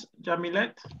 please,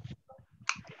 Yamilet?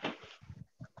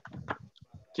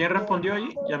 ¿Quién respondió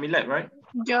allí? Yamilet, right?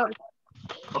 Yo.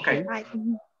 Okay.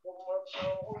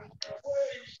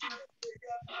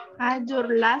 And your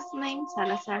last name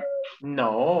Salazar.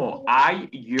 No,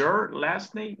 your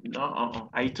last name. No,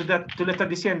 ahí tú le estás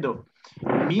diciendo,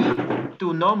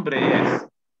 tu nombre es.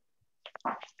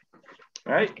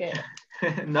 Right? Okay.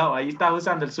 No, ahí estás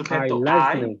usando el sujeto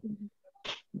Name.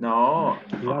 No.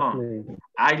 Last name.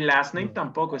 Last name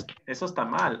tampoco. Eso está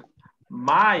mal.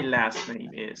 My last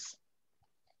name is.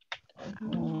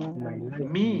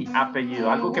 Mi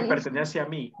apellido, algo que pertenece a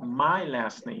mí. My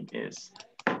last name is.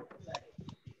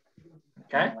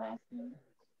 Okay?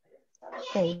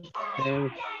 Okay.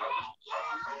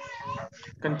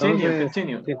 Continue.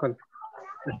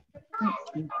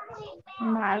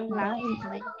 My last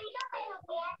name.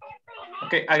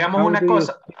 Ok,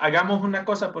 hagamos una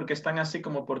cosa porque están así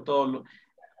como por todo.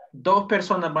 Dos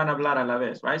personas van a hablar a la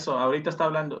vez, right? So ahorita está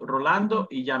hablando Rolando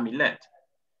y Yamilet.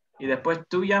 Y después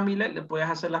tú, Yamilet, le puedes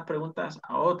hacer las preguntas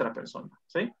a otra persona,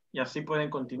 ¿sí? Y así pueden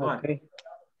continuar. Okay.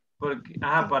 Porque,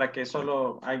 para que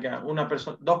solo haya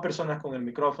dos personas con el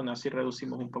micrófono, así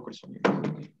reducimos un poco el sonido.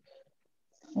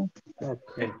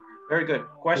 Okay. Very good.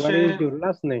 Question. What is your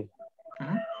last name?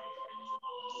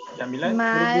 Yamilet?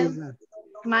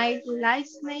 My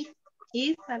last name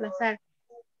is Salazar.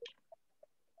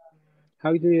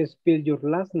 How do you spell your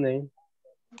last name?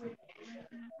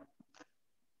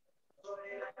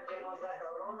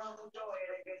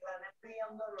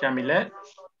 Yamilet?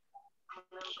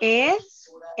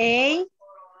 S-A-L-E.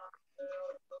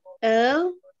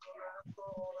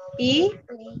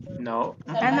 No.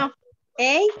 No.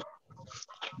 A-R.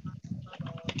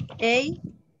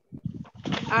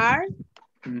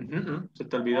 Se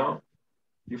te olvidó.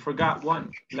 You forgot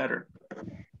one letter.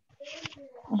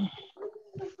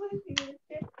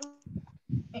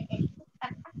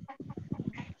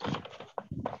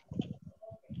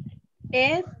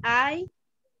 S-I-L-I.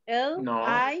 No.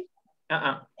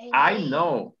 I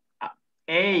know. A.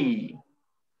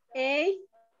 A.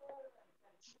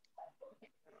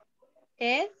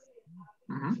 S.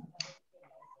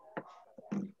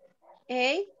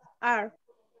 A. R.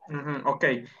 Ok.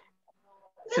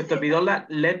 Se te olvidó la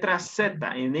letra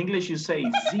Z. In English you say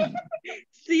Z.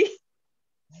 Sí.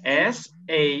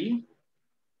 S-A.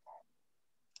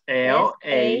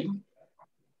 L-A.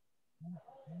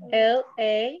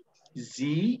 L-A.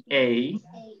 Z-A.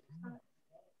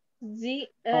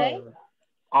 Z-A.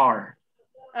 R.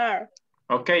 R.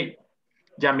 Ok.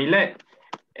 Yamile,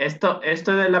 esto es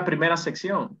de la primera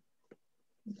sección.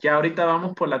 Ya ahorita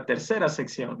vamos por la tercera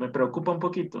sección. Me preocupa un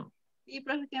poquito. Sí,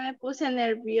 pero es que me puse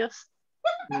nerviosa.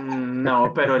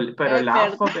 No, pero el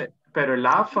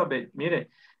alfabeto, mire,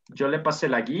 yo le pasé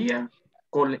la guía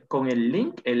con el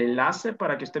link, el enlace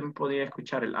para que usted podía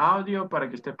escuchar el audio, para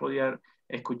que usted podía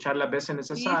escuchar las veces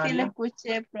necesarias. Sí, lo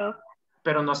escuché, profe.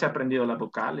 Pero no se ha aprendido las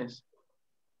vocales.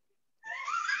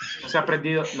 No se ha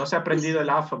aprendido el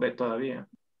alfabeto todavía.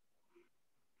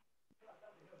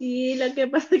 Sí, lo que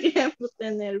pasa es que me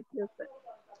puse nerviosa.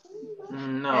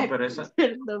 No, pero eso...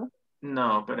 Perdón.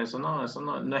 No, pero eso no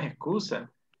es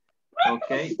excusa.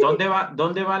 Ok. ¿Dónde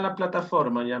va la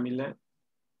plataforma, Yamile?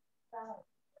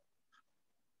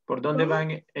 ¿Por dónde va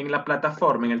en la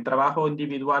plataforma? ¿En el trabajo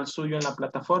individual suyo en la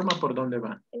plataforma? ¿Por dónde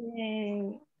va?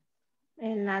 En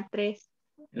la 3.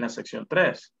 En la sección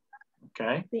 3. Ok.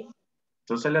 Sí.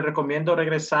 Entonces le recomiendo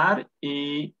regresar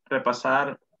y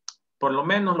repasar, por lo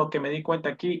menos lo que me di cuenta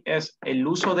aquí es el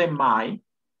uso de my.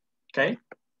 Ok.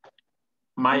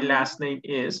 My last name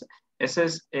is. Ese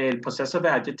es el possessive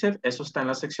adjective. Eso está en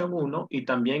la sección 1. Y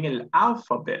también el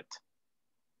alphabet.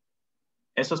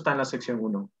 Eso está en la sección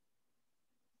 1.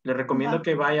 Le recomiendo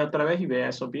que vaya otra vez y vea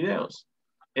esos videos.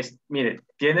 Mire,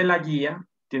 tiene la guía,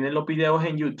 tiene los videos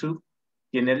en YouTube,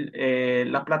 tiene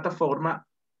la plataforma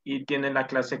y tiene la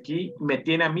clase aquí. Me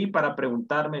tiene a mí para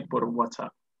preguntarme por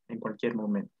WhatsApp en cualquier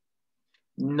momento.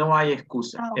 No hay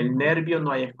excusa. El nervio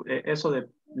no hay eso de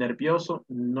nervioso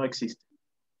no existe.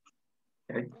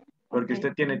 ¿Okay? Porque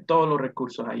usted tiene todos los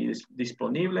recursos ahí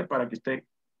disponibles para que usted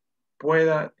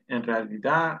pueda en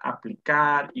realidad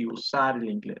aplicar y usar el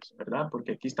inglés, ¿verdad?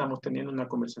 Porque aquí estamos teniendo una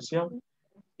conversación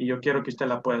y yo quiero que usted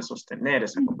la pueda sostener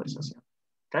esa conversación.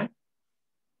 ¿Ok?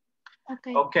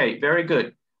 Ok, very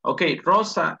good. Ok,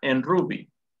 Rosa and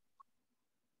Ruby.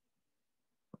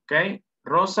 Ok,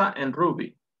 Rosa and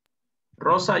Ruby.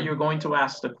 Rosa, you're going to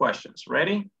ask the questions.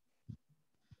 Ready?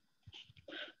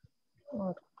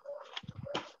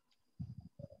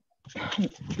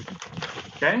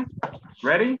 Okay,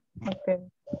 ready? Okay.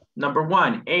 Number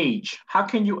 1, age. How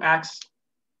can you ask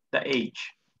the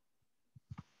age?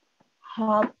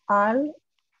 How old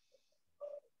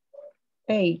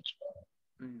age?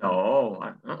 No.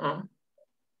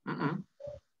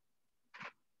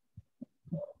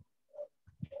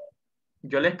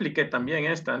 Yo le expliqué también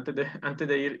esta antes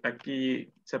de ir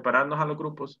aquí, separarnos a los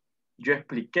grupos. Yo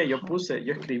expliqué, yo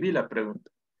escribí la pregunta.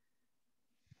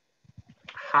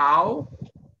 How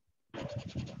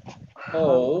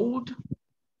old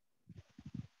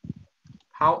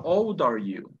are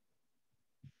you?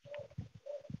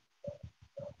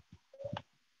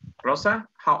 Rosa,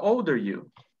 how old are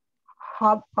you?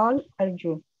 How old are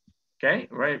you? Okay,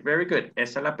 right, very good.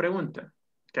 Esa es la pregunta,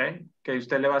 okay, que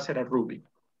usted le va a hacer a Ruby.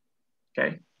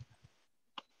 Okay.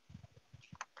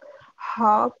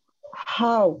 How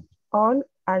old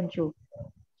are you?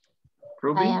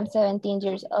 Ruby? I am 17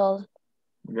 years old.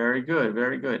 Very good,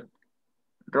 very good.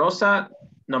 Rosa,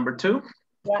 number 2.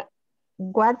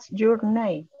 What's your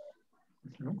name?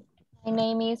 My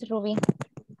name is Ruby.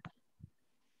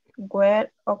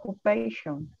 Where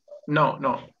occupation? No,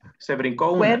 se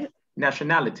brincó una. Where?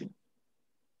 Nationality.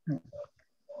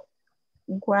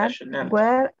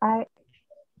 Where I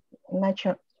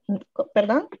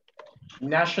perdón.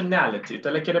 Nationality.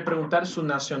 Usted le quiere preguntar su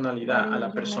nacionalidad a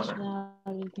la persona.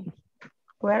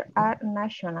 Where are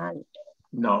nationality?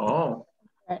 No.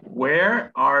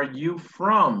 Where are you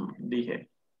from? Dije.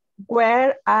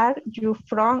 Where are you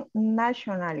from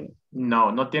nationally?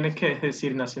 No, no tiene que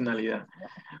decir nacionalidad.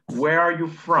 Where are you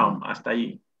from? Hasta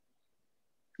ahí.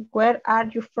 Where are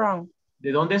you from?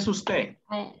 ¿De dónde es usted?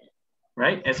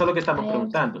 Right? Eso es lo que estamos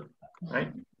preguntando.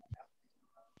 Right?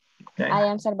 Okay. I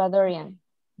am Salvadorian.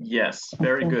 Yes,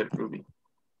 very good, Ruby.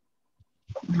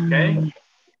 Okay.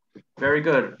 Very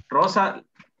good. Rosa,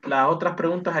 las otras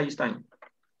preguntas ahí están.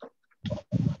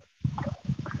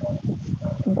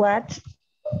 What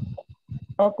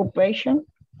occupation?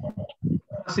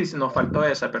 Sí, se nos faltó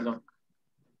esa, perdón.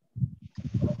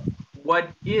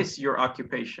 What is your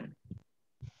occupation?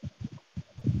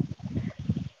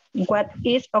 What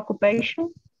is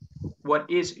occupation? What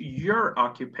is your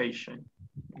occupation?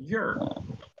 Your.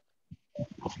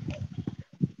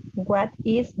 What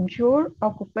is your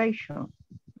occupation?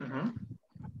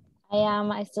 I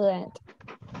am a student.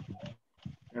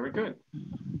 Very good.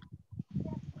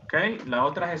 Okay,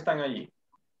 las otras están allí.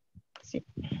 Sí.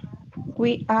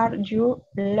 We are you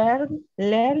learn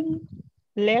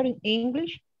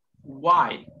English?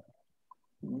 Why?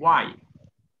 Why?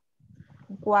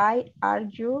 Why are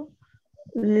you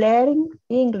learning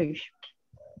English?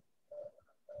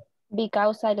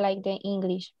 Because I like the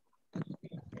English.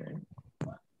 Okay.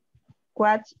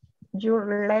 What's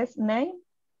your last name?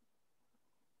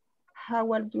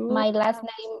 How are you? My last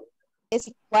name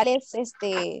es ¿cuál es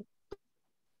tu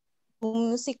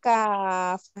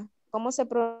música? ¿Cómo se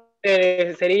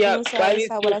Sería, pronuncia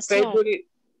esa oración?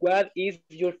 what is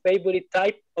your favorite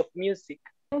type of music?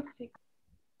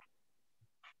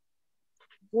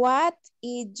 What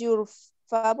is your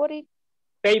favorite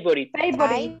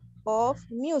type of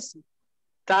music?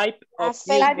 Type of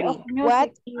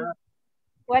music.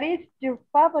 What is your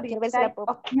favorite type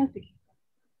of music?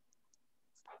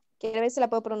 Quiero ver si la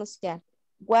puedo pronunciar.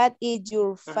 What is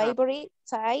your favorite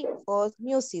type of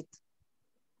music?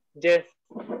 Yes.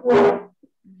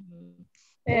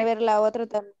 Quiero ver la otra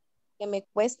también que me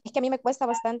cuesta. Es que a mí me cuesta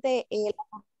bastante la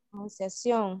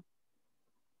pronunciación.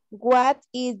 What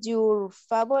is your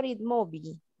favorite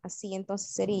movie? Así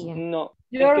entonces sería. No.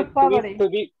 Your es que favorite.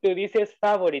 Tú dices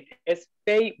favorite. Es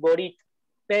favorite.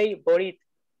 Favorite.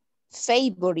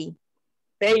 Favorite.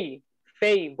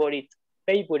 Favorite.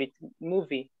 Favorite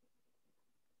movie.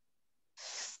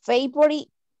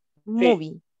 Favorite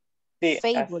movie. Sí,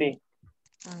 Favorite.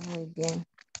 así. Muy bien.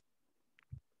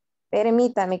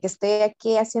 Permítame que estoy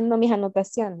aquí haciendo mis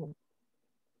anotaciones.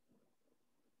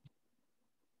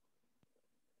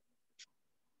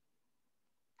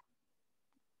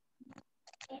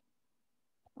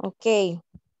 Ok.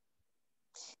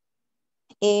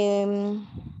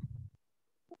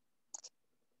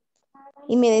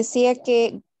 Y me decía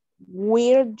que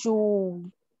where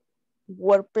you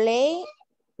workplace,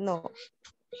 no.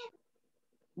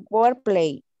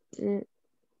 Workplace.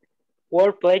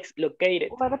 Workplace located.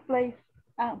 Workplace.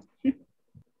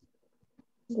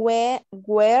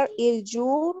 Where is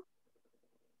your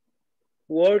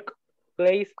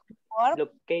workplace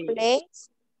located? Place.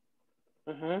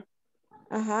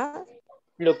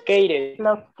 Located.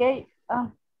 Locate.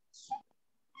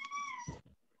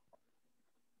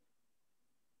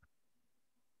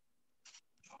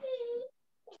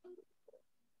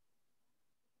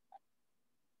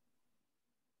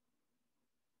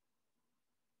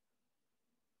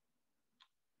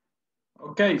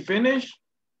 Okay, finish.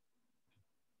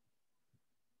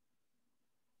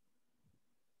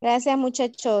 Gracias,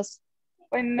 muchachos.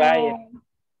 Bueno. Vaya.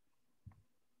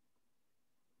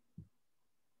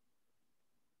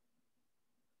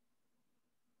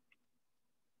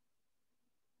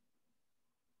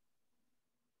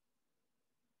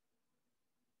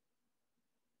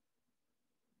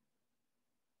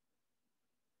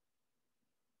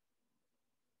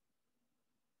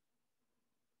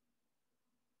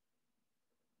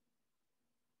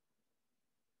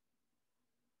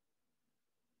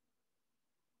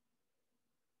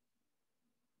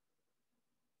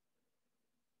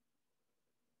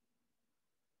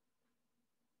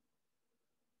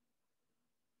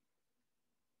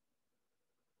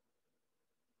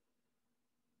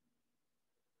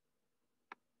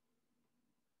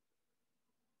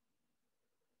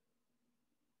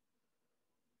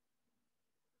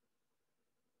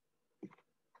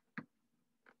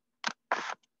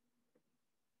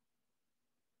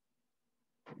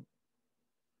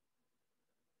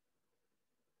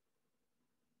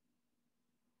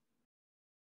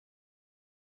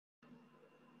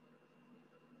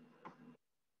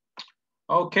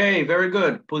 Okay, very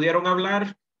good. ¿Pudieron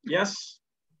hablar? Yes?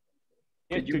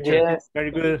 Yes. Very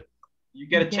good. You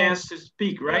get a chance to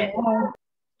speak, right?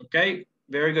 Okay,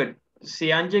 very good.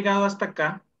 Si han llegado hasta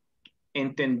acá,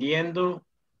 entendiendo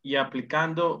y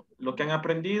aplicando lo que han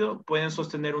aprendido, pueden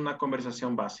sostener una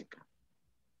conversación básica.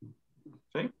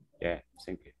 ¿Sí? Yeah,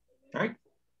 thank you. Right?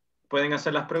 Pueden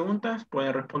hacer las preguntas,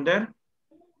 pueden responder.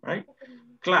 Right?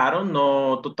 Claro,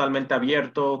 no totalmente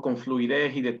abierto, con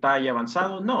fluidez y detalle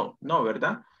avanzado. No,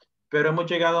 ¿verdad? Pero hemos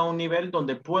llegado a un nivel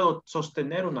donde puedo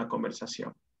sostener una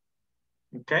conversación.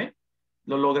 ¿Ok?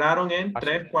 Lo lograron en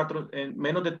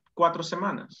menos de 4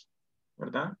 semanas,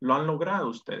 ¿verdad? Lo han logrado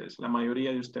ustedes, la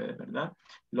mayoría de ustedes, ¿verdad?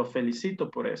 Los felicito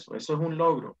por eso. Eso es un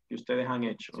logro que ustedes han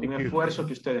hecho, un esfuerzo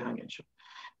que ustedes han hecho.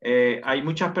 Hay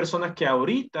muchas personas que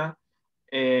ahorita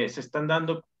se están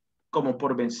dando como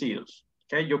por vencidos.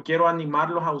 ¿Okay? Yo quiero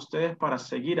animarlos a ustedes para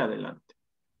seguir adelante.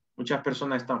 Muchas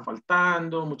personas están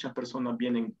faltando, muchas personas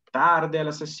vienen tarde a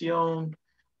la sesión,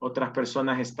 otras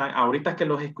personas están, ahorita que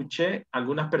los escuché,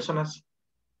 algunas personas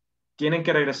tienen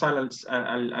que regresar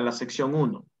a la sección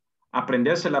 1,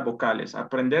 aprenderse las vocales,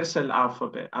 aprenderse el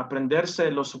alfabeto,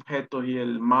 aprenderse los objetos y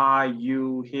el my,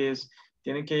 you, his,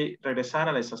 tienen que regresar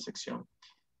a esa sección.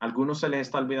 Algunos se les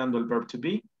está olvidando el verb to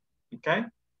be,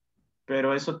 ¿ok?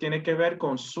 Pero eso tiene que ver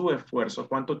con su esfuerzo,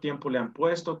 cuánto tiempo le han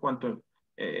puesto, cuánto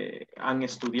han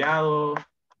estudiado,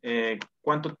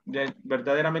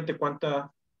 verdaderamente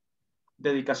cuánta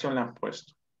dedicación le han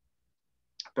puesto.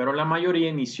 Pero la mayoría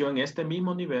inició en este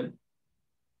mismo nivel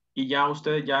y ya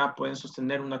ustedes ya pueden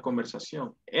sostener una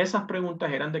conversación. Esas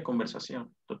preguntas eran de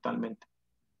conversación, totalmente.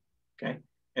 ¿Okay?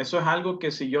 Eso es algo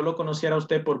que si yo lo conociera a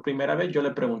usted por primera vez, yo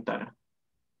le preguntara.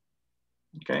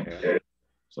 ¿Okay?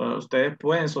 So, ustedes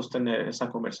pueden sostener esa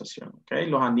conversación. ¿Okay?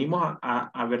 Los animo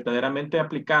a verdaderamente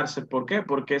aplicarse. ¿Por qué?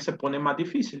 Porque se pone más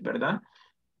difícil, ¿verdad?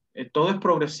 Todo es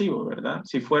progresivo, ¿verdad?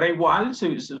 Si fuera igual,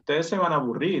 si ustedes se van a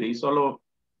aburrir y solo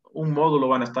un módulo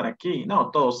van a estar aquí.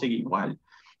 No, todo sigue igual.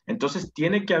 Entonces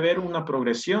tiene que haber una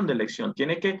progresión de lección.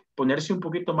 Tiene que ponerse un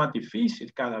poquito más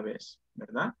difícil cada vez,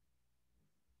 ¿verdad?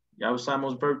 Ya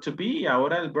usamos verb to be y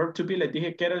ahora el verb to be les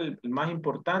dije que era el más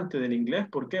importante del inglés.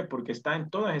 ¿Por qué? Porque está en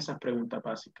todas esas preguntas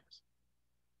básicas.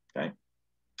 ¿Okay?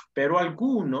 Pero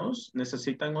algunos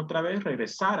necesitan otra vez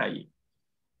regresar ahí.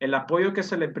 El apoyo que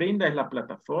se les brinda es la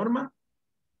plataforma,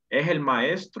 es el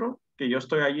maestro, que yo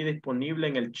estoy allí disponible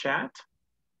en el chat.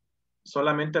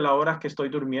 Solamente las horas que estoy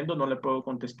durmiendo no le puedo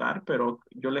contestar, pero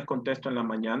yo les contesto en la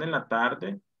mañana, en la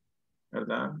tarde,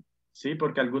 ¿verdad? Sí,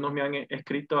 porque algunos me han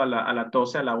escrito a las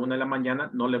 12, a la 1 de la mañana,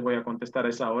 no les voy a contestar a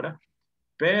esa hora,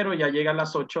 pero ya llega a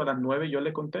las 8, a las 9, yo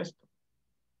le contesto.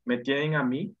 Me tienen a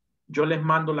mí, yo les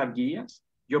mando las guías,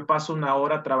 yo paso una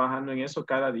hora trabajando en eso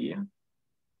cada día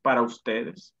para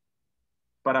ustedes,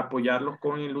 para apoyarlos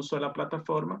con el uso de la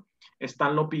plataforma.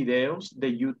 Están los videos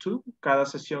de YouTube, cada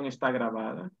sesión está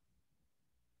grabada.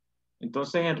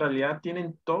 Entonces, en realidad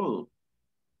tienen todo.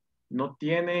 No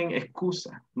tienen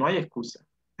excusa, no hay excusa.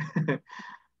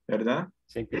 ¿Verdad?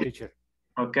 Thank you, teacher.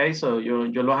 Ok, so yo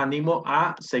los animo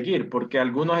a seguir, porque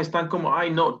algunos están como,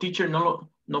 ay, no, teacher,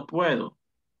 no puedo.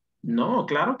 No,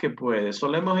 claro que puede.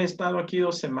 Solo hemos estado aquí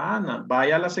 2 semanas.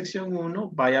 Vaya a la sección 1,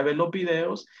 vaya a ver los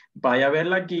videos, vaya a ver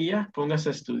la guía, póngase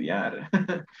a estudiar.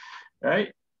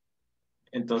 Right?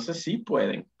 Entonces sí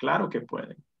pueden, claro que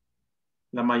pueden.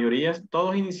 La mayoría,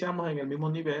 todos iniciamos en el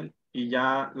mismo nivel y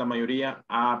ya la mayoría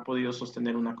ha podido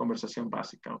sostener una conversación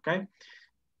básica, ¿ok?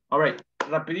 All right,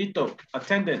 rapidito,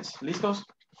 attendance, ¿listos?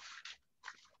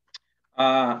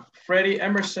 Freddy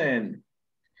Emerson,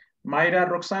 Mayra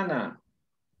Roxana,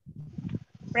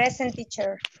 Present,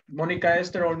 teacher. Mónica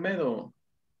Esther Olmedo,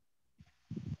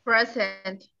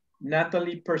 Present.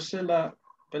 Natalie Priscilla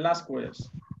Velázquez,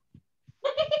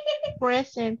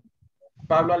 Present.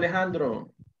 Pablo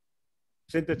Alejandro,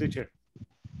 Thank you, teacher.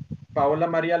 Paola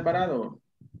María Alvarado,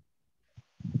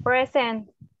 Present.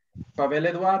 Pavel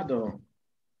Eduardo,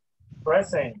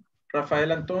 Present.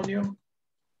 Rafael Antonio,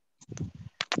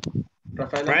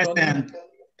 Present.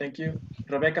 Thank you.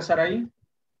 Rebeca Saraí,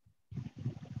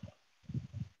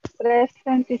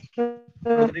 Present, teacher.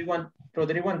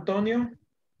 Rodrigo Antonio,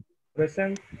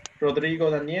 Present. Rodrigo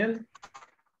Daniel,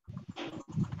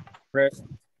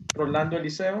 Present. Rolando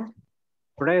Eliseo,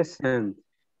 Present.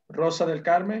 Rosa del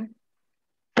Carmen,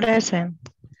 Present.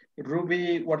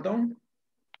 Ruby Guardón,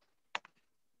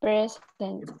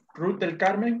 Present. Ruth del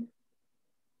Carmen,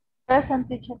 Present,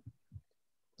 teacher.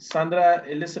 Sandra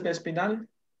Elizabeth Espinal,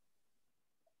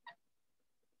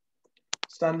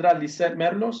 Sandra Lisette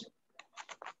Merlos,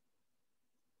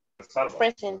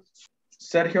 Present.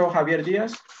 Sergio Javier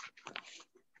Díaz,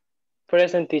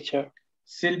 Present, teacher.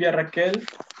 Silvia Raquel,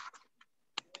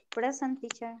 Present,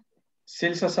 teacher.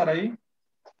 Silsa Saraí,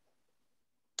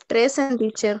 Present,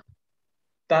 teacher.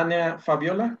 Tania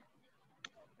Fabiola,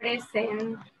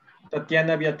 Present.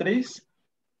 Tatiana Beatriz,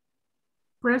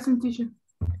 Present, teacher.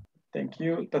 thank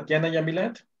you, Tatiana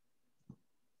Yamilet,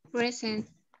 Present.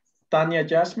 Tania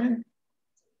Jasmine,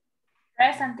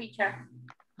 Present, teacher.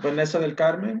 Vanessa del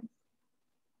Carmen,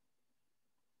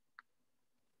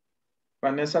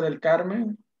 Vanessa del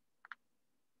Carmen,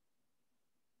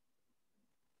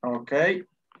 ok,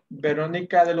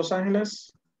 Verónica de Los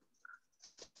Ángeles,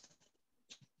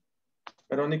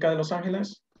 Verónica de Los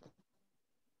Ángeles,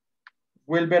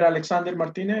 Wilber Alexander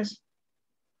Martínez,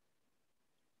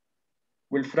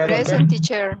 Wilfredo. Present,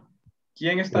 teacher.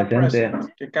 ¿Quién está Presente.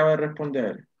 presente? ¿Qué acaba de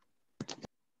responder?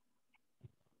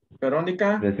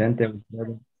 Verónica. Presente.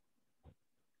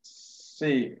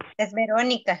 Sí. Es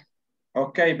Verónica.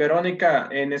 Ok, Verónica,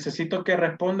 necesito que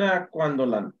responda cuando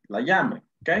la llame,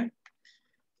 ok.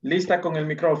 Lista con el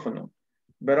micrófono.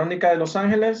 Verónica de Los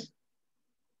Ángeles.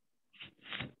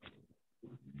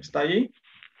 ¿Está allí?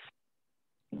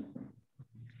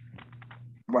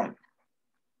 Bueno.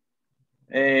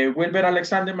 Wilber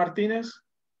Alexander Martínez.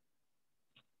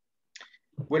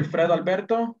 Wilfredo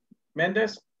Alberto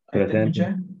Méndez. Ahí te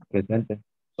escuché. Presente.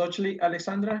 Sochli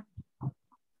Alexandra.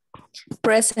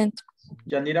 Present.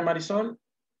 Yanira Marisol.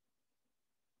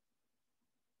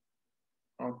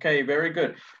 Ok, very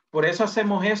good. Por eso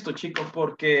hacemos esto, chicos,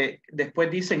 porque después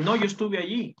dicen, no, yo estuve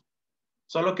allí.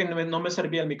 Solo que no me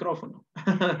servía el micrófono.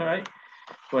 Right?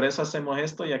 Por eso hacemos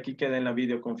esto y aquí queda en la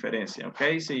videoconferencia. Ok,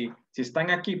 si están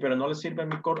aquí pero no les sirve el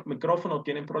micrófono,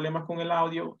 tienen problemas con el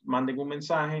audio, manden un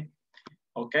mensaje.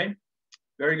 Ok,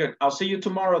 very good. I'll see you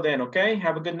tomorrow then, okay?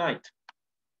 Have a good night.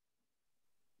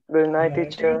 Good night,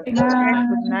 teacher. Good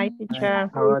night, teacher.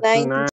 Good night.